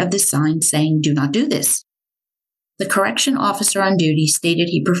spite of the sign saying, "Do not do this." The correction officer on duty stated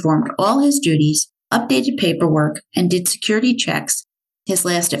he performed all his duties, updated paperwork, and did security checks, his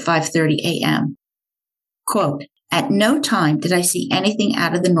last at 5:30 a.m. Quote, "At no time did I see anything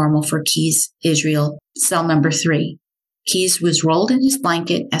out of the normal for Keyes, Israel, cell number 3. Keyes was rolled in his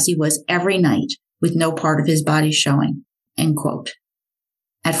blanket as he was every night, with no part of his body showing." End quote.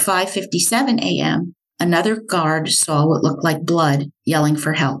 At 5:57 a.m., another guard saw what looked like blood, yelling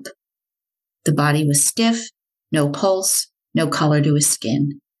for help. The body was stiff, no pulse, no color to his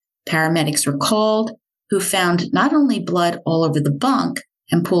skin. Paramedics were called, who found not only blood all over the bunk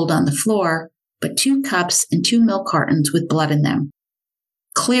and pooled on the floor, but 2 cups and 2 milk cartons with blood in them,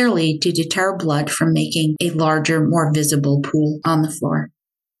 clearly to deter blood from making a larger, more visible pool on the floor.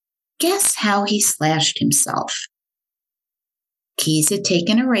 Guess how he slashed himself? Keyes had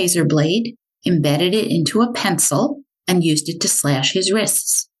taken a razor blade, embedded it into a pencil, and used it to slash his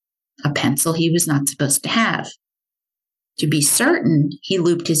wrists, a pencil he was not supposed to have. To be certain, he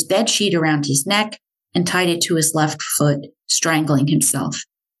looped his bedsheet around his neck and tied it to his left foot, strangling himself.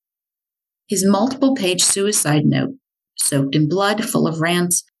 His multiple-page suicide note, soaked in blood, full of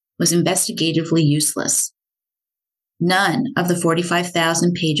rants, was investigatively useless. None of the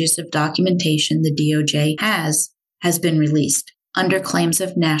 45,000 pages of documentation the DOJ has been released under claims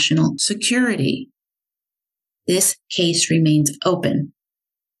of national security. This case remains open.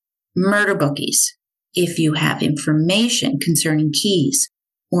 Murder bookies. If you have information concerning Keyes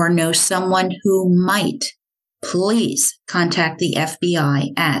or know someone who might, please contact the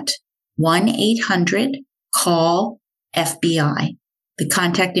FBI at 1-800-CALL-FBI. The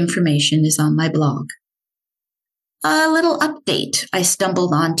contact information is on my blog. A little update I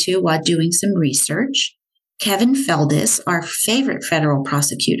stumbled onto while doing some research. Kevin Feldis, our favorite federal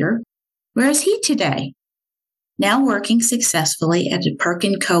prosecutor, where is he today? Now working successfully at a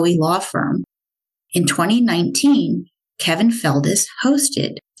Perkin Coie law firm. In 2019, Kevin Feldis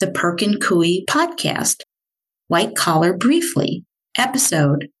hosted the Perkin Coie podcast, White Collar Briefly,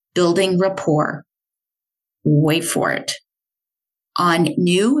 episode Building Rapport. Wait for it. On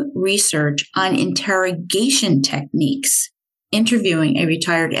new research on interrogation techniques, interviewing a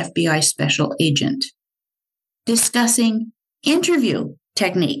retired FBI special agent. Discussing interview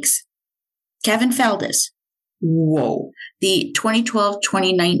techniques. Kevin Feldis, Whoa. The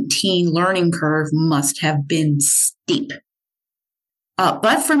 2012-2019 learning curve must have been steep.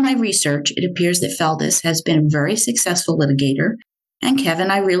 But from my research, it appears that Feldes has been a very successful litigator, and Kevin,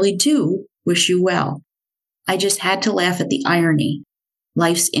 I really do wish you well. I just had to laugh at the irony,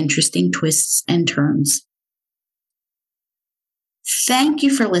 life's interesting twists and turns. Thank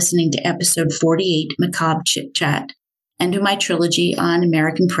you for listening to episode 48, Macabre Chitchat, and to my trilogy on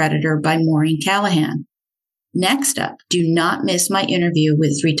American Predator by Maureen Callahan. Next up, do not miss my interview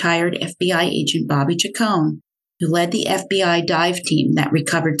with retired FBI agent Bobby Chacon, who led the FBI dive team that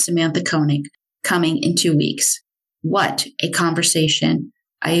recovered Samantha Koenig, coming in 2 weeks. What a conversation.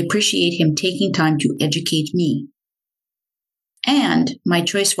 I appreciate him taking time to educate me. And my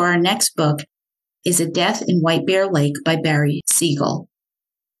choice for our next book is A Death in White Bear Lake by Barry Siegel.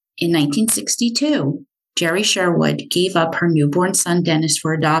 In 1962, Jerry Sherwood gave up her newborn son Dennis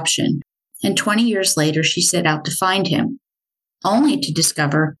for adoption, and 20 years later she set out to find him, only to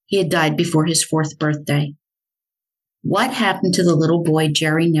discover he had died before his 4th birthday. What happened to the little boy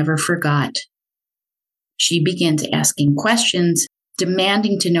Jerry never forgot? She begins asking questions,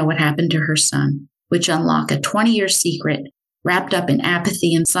 demanding to know what happened to her son, which unlock a 20-year secret wrapped up in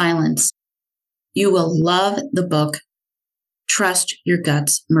apathy and silence. You will love the book. Trust your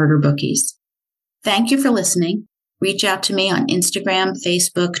guts, murder bookies. Thank you for listening. Reach out to me on Instagram,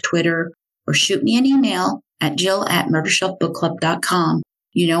 Facebook, Twitter, or shoot me an email at jill@murdershelfbookclub.com.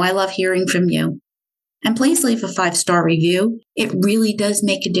 You know I love hearing from you. And please leave a 5-star review. It really does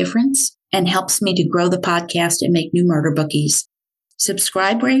make a difference and helps me to grow the podcast and make new murder bookies.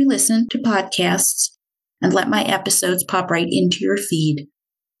 Subscribe where you listen to podcasts and let my episodes pop right into your feed.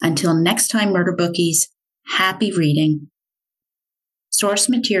 Until next time, murder bookies, happy reading. Source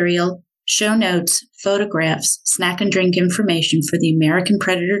material, show notes, photographs, snack and drink information for the American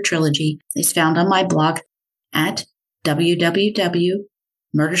Predator trilogy is found on my blog at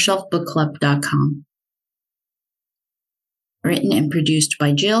www.murdershelfbookclub.com. Written and produced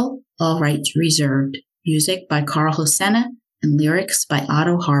by Jill, all rights reserved. Music by Carl Hosanna and lyrics by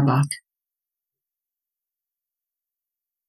Otto Harbach.